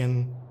that we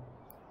can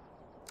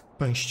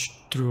punch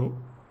through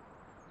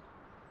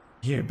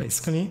here,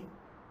 basically.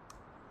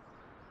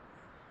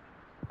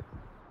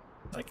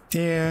 Like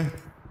there.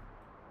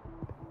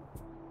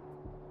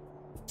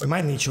 We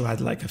might need to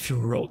add like a few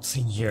roads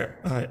in here.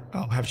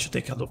 I'll have to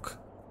take a look.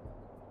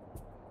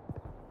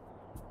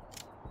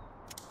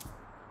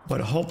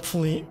 But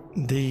hopefully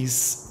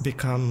this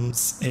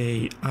becomes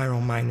a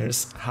iron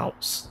miner's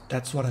house.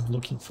 That's what I'm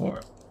looking for.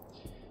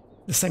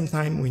 At the same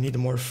time, we need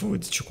more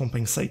food to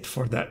compensate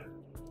for that.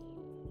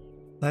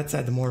 Let's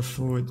add more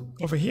food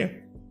over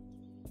here.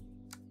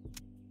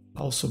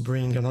 Also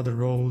bring another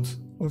road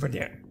over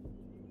there.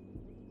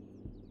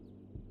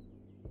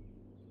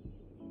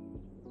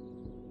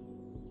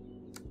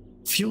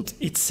 Field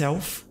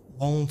itself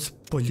won't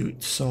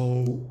pollute,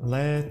 so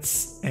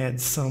let's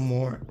add some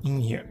more in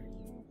here.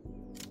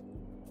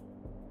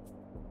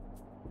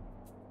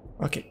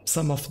 Okay,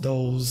 some of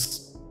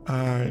those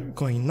are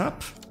going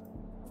up.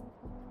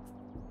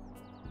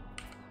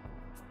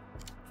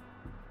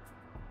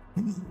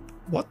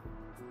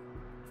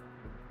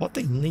 What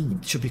they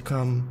need to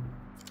become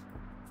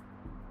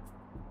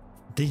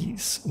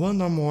these?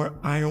 One or more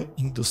iron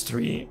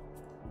industry,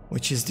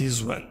 which is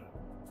this one,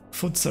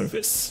 food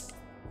service.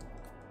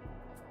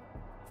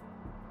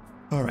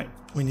 All right,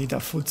 we need a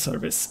food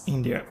service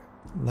in there.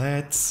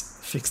 Let's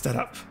fix that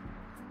up.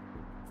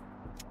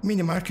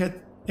 Mini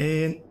market,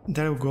 and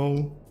there we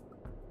go.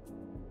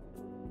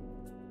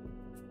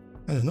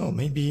 I don't know,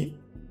 maybe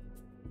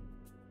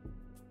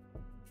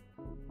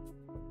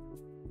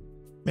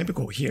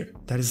go here.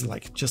 That is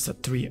like just a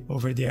tree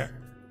over there.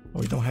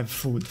 We don't have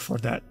food for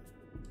that.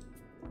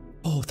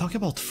 Oh, talk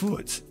about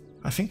food.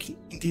 I think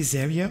in this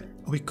area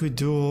we could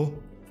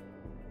do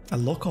a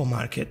local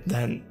market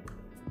then.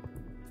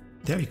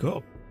 There you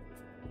go.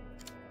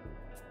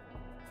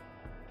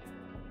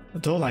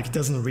 Though like it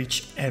doesn't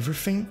reach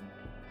everything,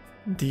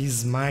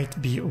 this might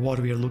be what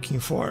we are looking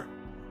for.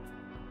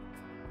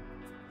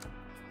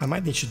 I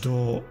might need to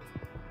do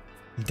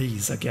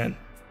these again.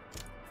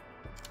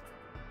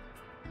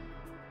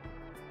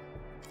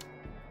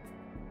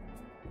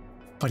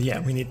 But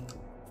yeah, we need,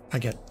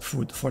 again,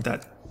 food for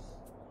that.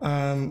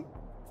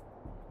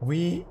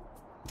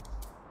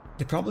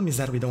 The problem is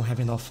that we don't have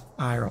enough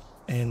iron,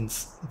 and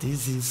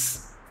this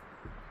is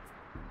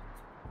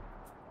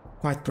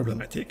quite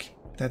problematic.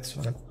 That's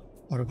what I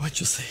want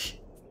to say.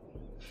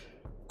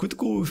 Could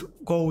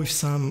go with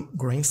some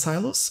grain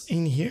silos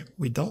in here.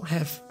 We don't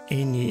have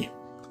any,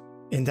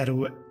 and that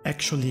will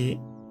actually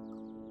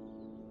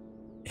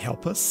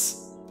help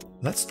us.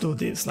 Let's do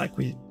this. Like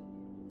we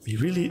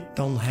really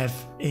don't have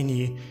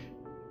any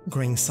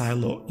grain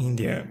silo in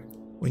there.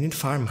 We need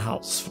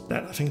farmhouse for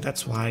that. I think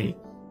that's why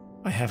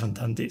I haven't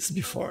done this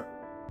before.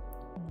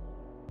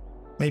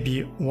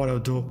 Maybe what I'll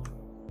do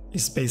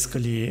is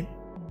basically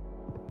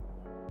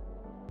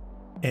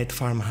add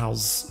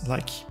farmhouse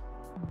like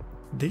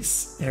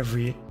this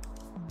every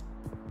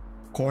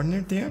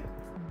corner there.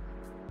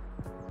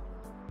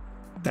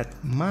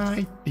 That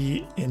might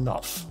be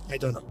enough, I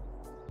don't know.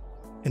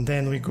 And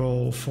then we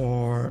go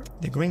for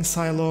the grain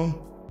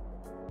silo.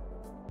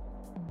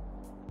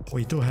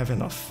 We do have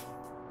enough.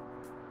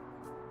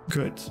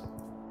 Good.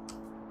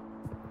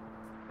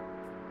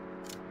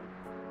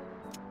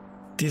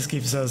 This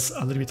gives us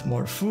a little bit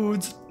more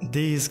food.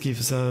 This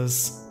gives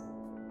us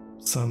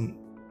some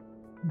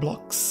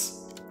blocks.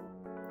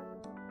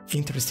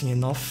 Interesting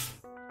enough,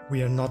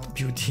 we are not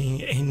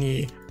building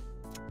any...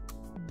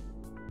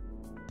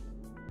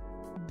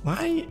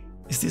 Why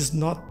is this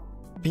not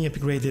being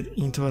upgraded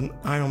into an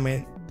Iron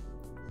Man?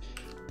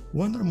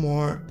 One or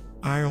more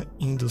iron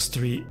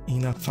industry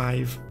in a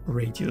 5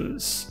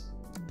 radius.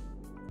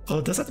 Oh,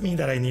 does that mean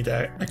that I need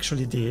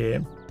actually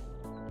the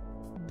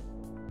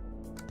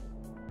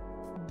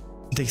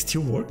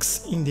steel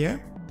works in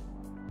there?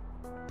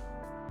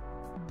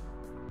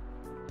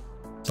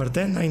 But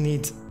then I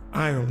need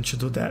iron to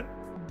do that.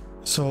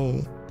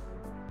 So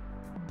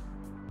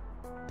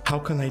how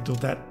can I do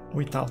that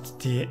without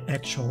the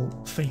actual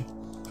thing?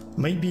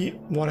 Maybe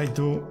what I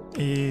do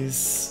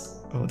is...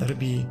 Oh, that'll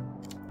be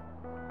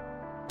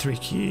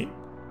tricky.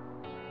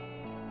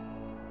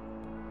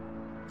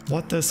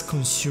 What does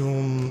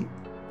consume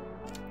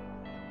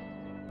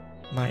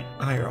my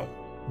iron?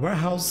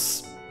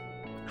 Warehouse,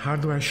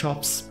 hardware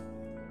shops,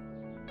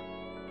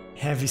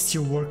 heavy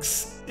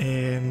steelworks,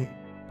 and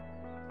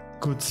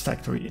goods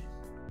factory.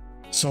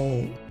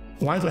 So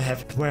why do I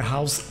have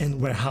warehouse and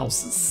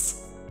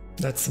warehouses?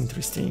 That's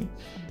interesting.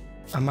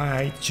 I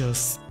might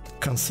just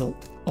cancel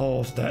all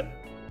of that.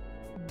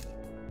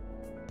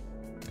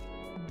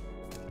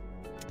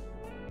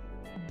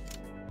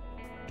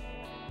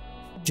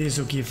 This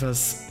will give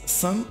us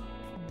some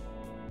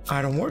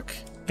ironwork,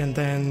 and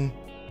then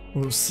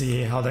we'll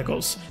see how that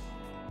goes.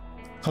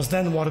 Because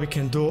then what we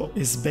can do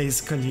is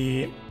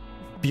basically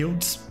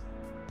build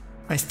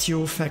a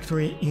steel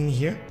factory in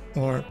here,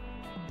 or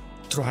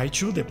try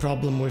to. The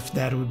problem with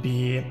that would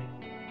be,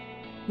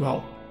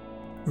 well,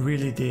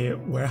 really the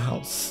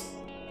warehouse.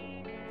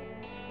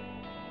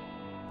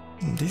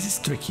 This is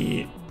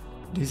tricky.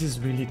 This is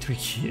really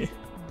tricky.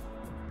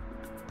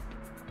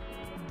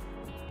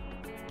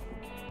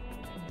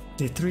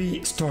 The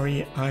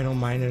 3-story iron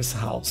miner's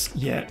house,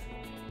 yeah.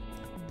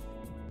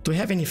 Do we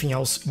have anything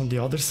else on the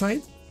other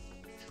side?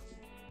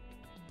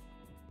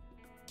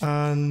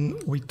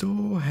 And we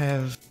do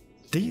have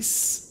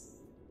this.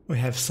 We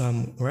have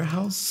some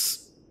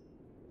warehouse.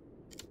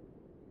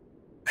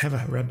 Have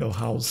a rebel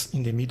house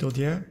in the middle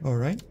there,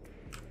 alright.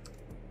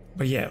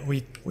 But yeah,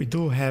 we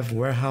do have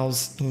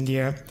warehouse in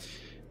there.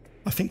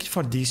 I think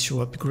for these 2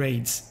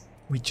 upgrades,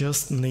 we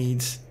just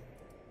need...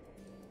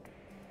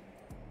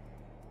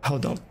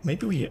 Hold on,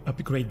 maybe we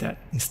upgrade that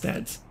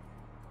instead.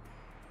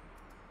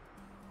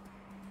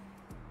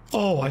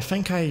 Oh, I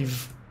think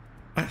I've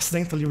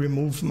accidentally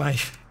removed my...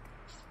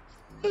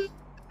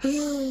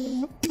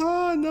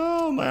 Oh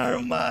no, my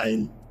iron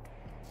mine.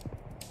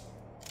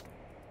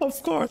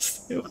 Of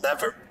course, it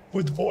never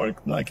would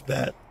work like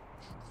that.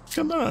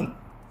 Come on.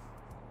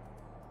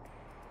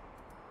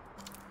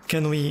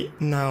 Can we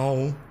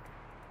now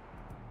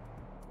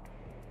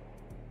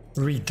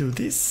redo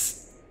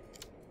this?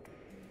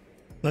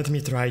 Let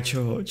me try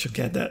to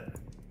get that.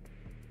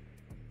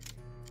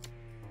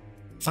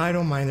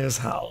 Iron miner's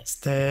house.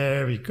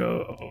 There we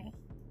go.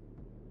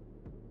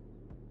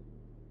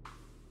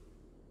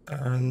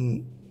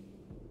 And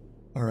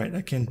all right,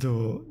 I can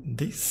do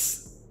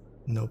this.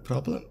 No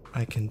problem.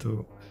 I can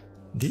do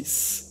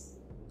this.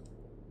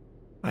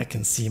 I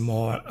can see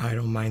more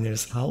iron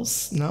miner's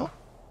house now.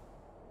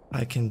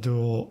 I can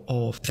do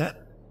all of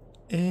that.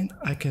 And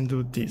I can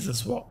do this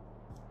as well.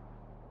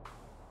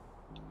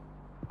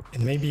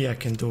 And maybe I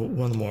can do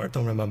one more.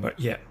 Don't remember.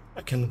 Yeah,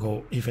 I can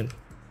go even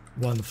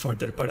one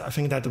further, but I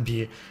think that would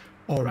be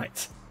all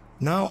right.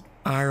 Now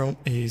iron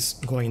is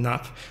going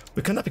up.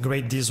 We can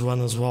upgrade this one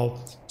as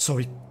well, so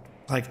we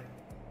like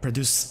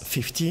produce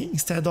 50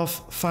 instead of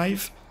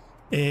 5,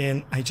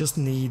 and I just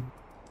need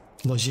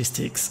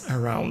logistics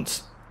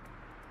around.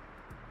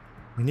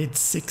 We need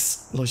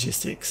 6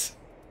 logistics.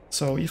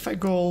 So if I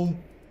go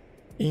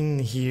in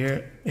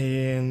here,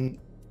 and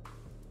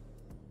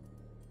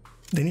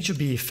they need to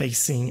be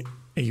facing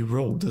a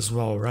road as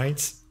well,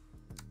 right?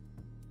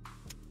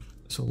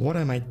 So what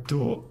I might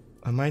do,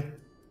 I might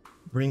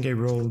bring a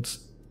road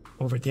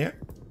over there.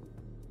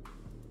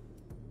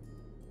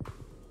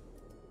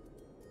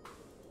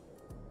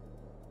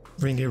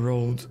 Bring a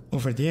road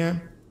over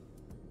there.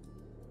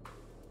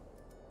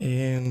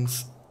 And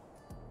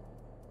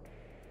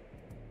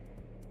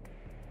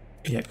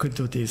yeah, I could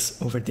do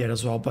this over there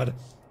as well, but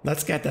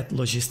let's get that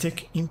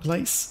logistic in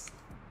place.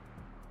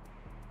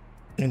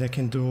 And I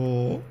can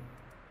do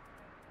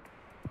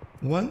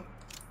one.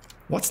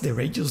 What's the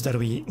radius that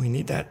we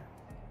need that?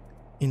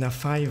 In a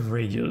 5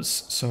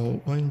 radius.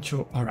 So 1,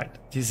 2, all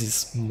right, this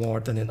is more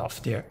than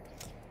enough there.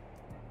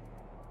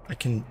 I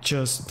can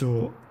just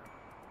do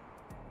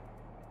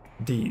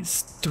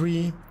these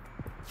 3,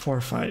 4,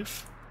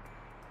 5.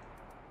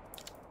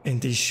 And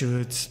this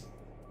should,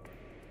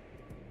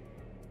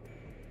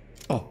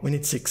 oh, we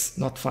need 6,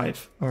 not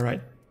 5. All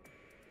right,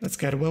 let's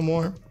get one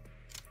more.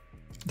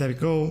 There we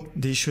go.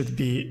 This should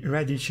be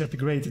ready to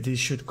upgrade. This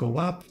should go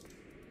up.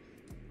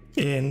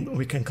 And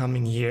we can come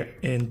in here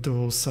and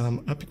do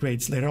some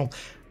upgrades later on.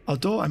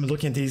 Although I'm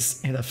looking at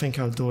this and I think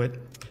I'll do it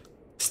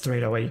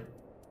straight away,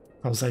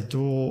 because I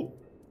do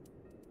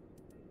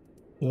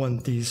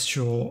want this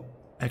to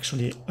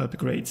actually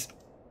upgrade.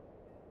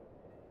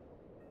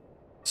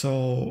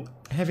 So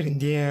have it in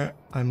there.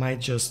 I might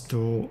just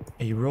do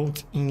a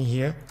road in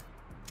here,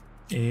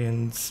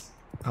 and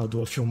I'll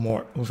do a few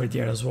more over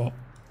there as well.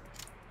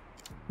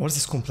 What is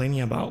this complaining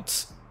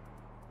about?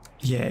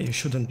 Yeah, you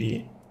shouldn't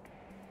be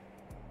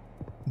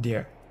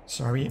there.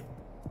 Sorry,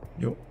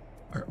 you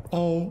are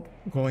all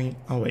going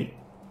away.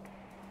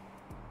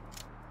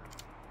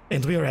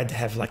 And we already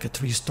have like a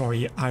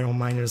 3-story iron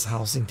miner's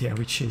house in there,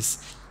 which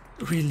is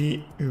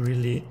really,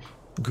 really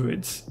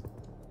good.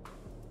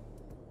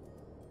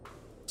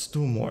 Let's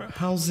do more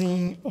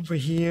housing over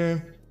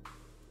here.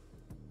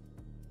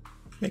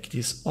 Make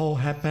this all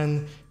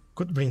happen.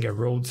 Could bring a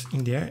road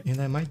in there, and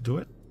I might do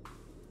it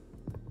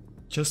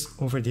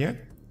just over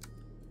there.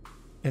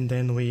 And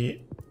then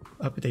we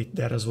update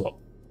that as well.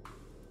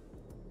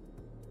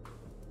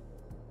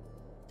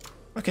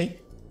 Okay,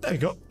 there we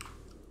go.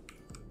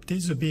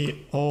 This will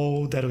be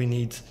all that we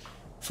need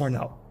for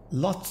now.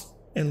 Lots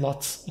and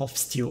lots of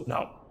steel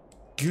now.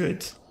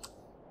 Good.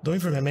 Don't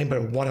even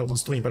remember what I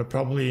was doing, but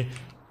probably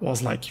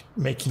was like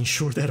making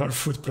sure that our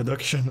food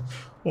production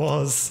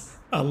was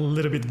a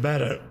little bit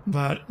better.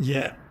 But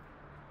yeah.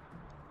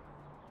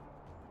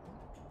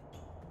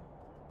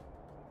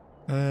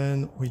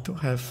 And we do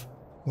have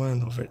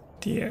one over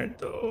there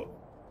though.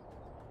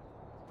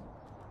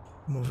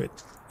 Move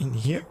it in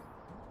here.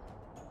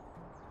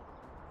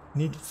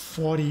 Need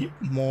 40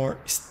 more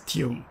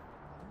steel.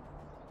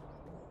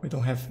 We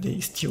don't have the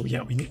steel.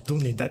 Yeah, we do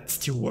need that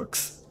steel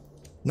works.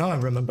 Now I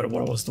remember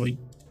what I was doing.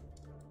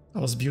 I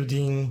was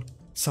building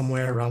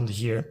somewhere around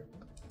here.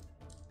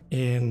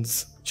 And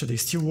to the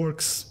steel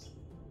works,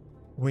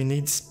 we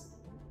need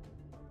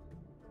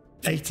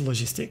 8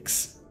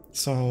 logistics.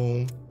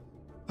 So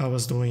I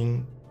was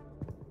doing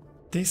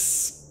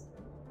this,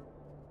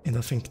 and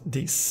I think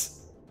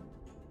this.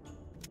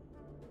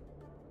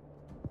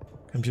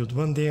 Can build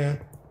one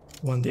there.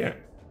 One there.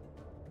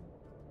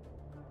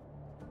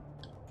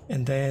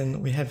 And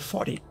then we have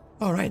 40.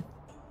 All right.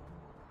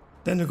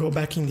 Then we go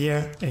back in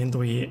there and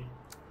we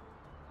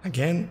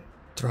again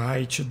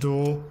try to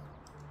do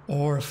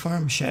our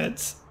farm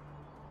sheds.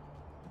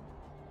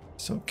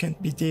 So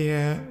can't be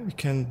there. We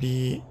can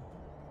be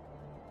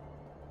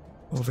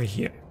over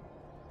here.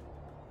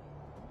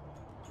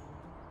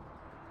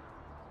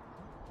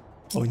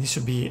 Oh, it needs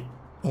to be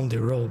on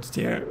the road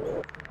there.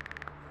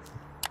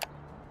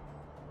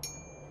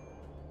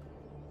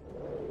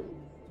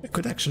 I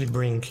could actually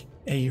bring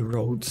a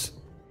road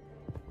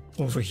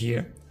over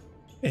here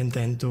and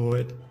then do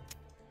it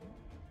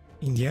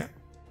in there.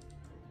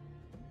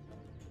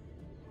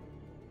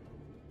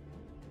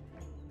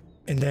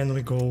 And then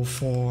we go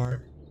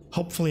for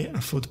hopefully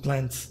a food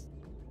plant,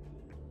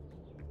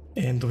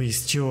 and we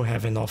still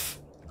have enough.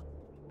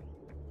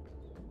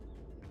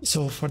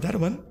 So for that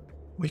one,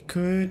 we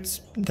could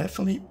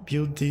definitely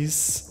build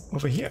this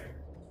over here.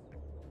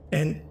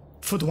 And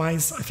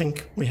food-wise, I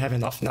think we have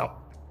enough now.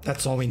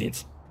 That's all we need.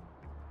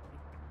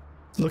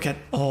 Look at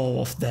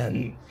all of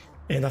them.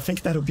 And I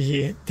think that'll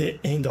be the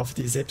end of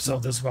this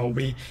episode as well.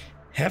 We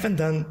haven't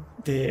done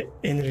the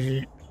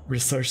Energy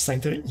Research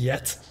Center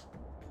yet.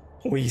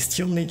 We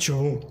still need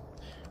to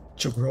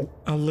grow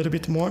a little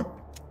bit more.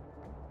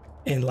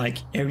 And like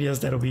areas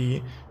that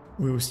we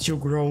will still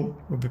grow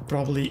will be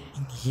probably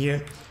in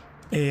here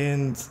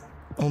and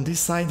on this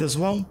side as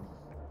well.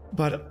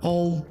 But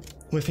all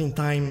within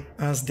time,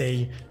 as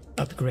they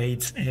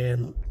upgrade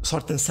and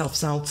sort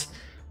themselves out,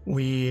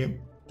 we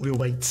will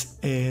wait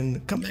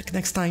and come back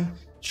next time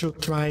to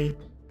try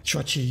to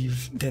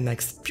achieve the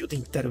next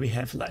building that we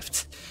have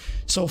left.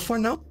 So for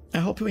now, I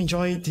hope you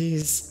enjoyed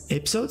this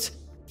episode.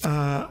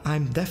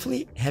 I'm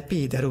definitely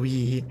happy that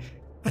we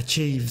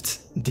achieved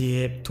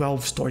the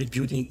 12-story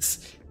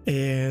buildings,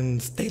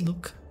 and they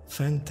look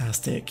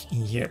fantastic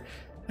in here.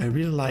 I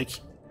really like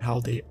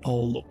how they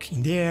all look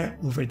in there,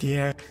 over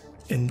there,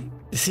 and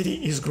the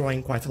city is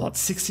growing quite a lot.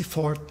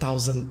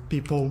 64,000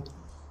 people.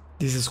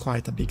 This is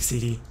quite a big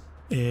city,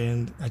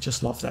 and I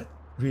just love that.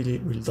 Really,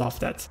 really love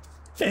that.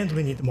 And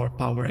we need more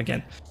power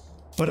again.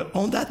 But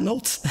on that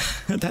note,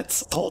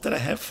 that's all that I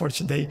have for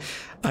today.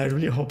 I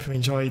really hope you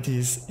enjoyed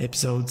this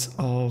episode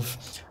of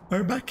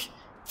Urbek.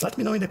 Let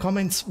me know in the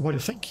comments what you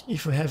think,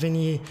 if you have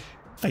any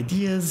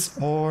ideas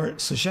or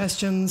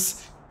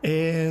suggestions,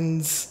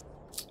 and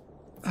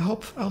I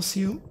hope I'll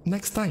see you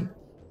next time.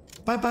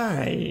 Bye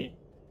bye!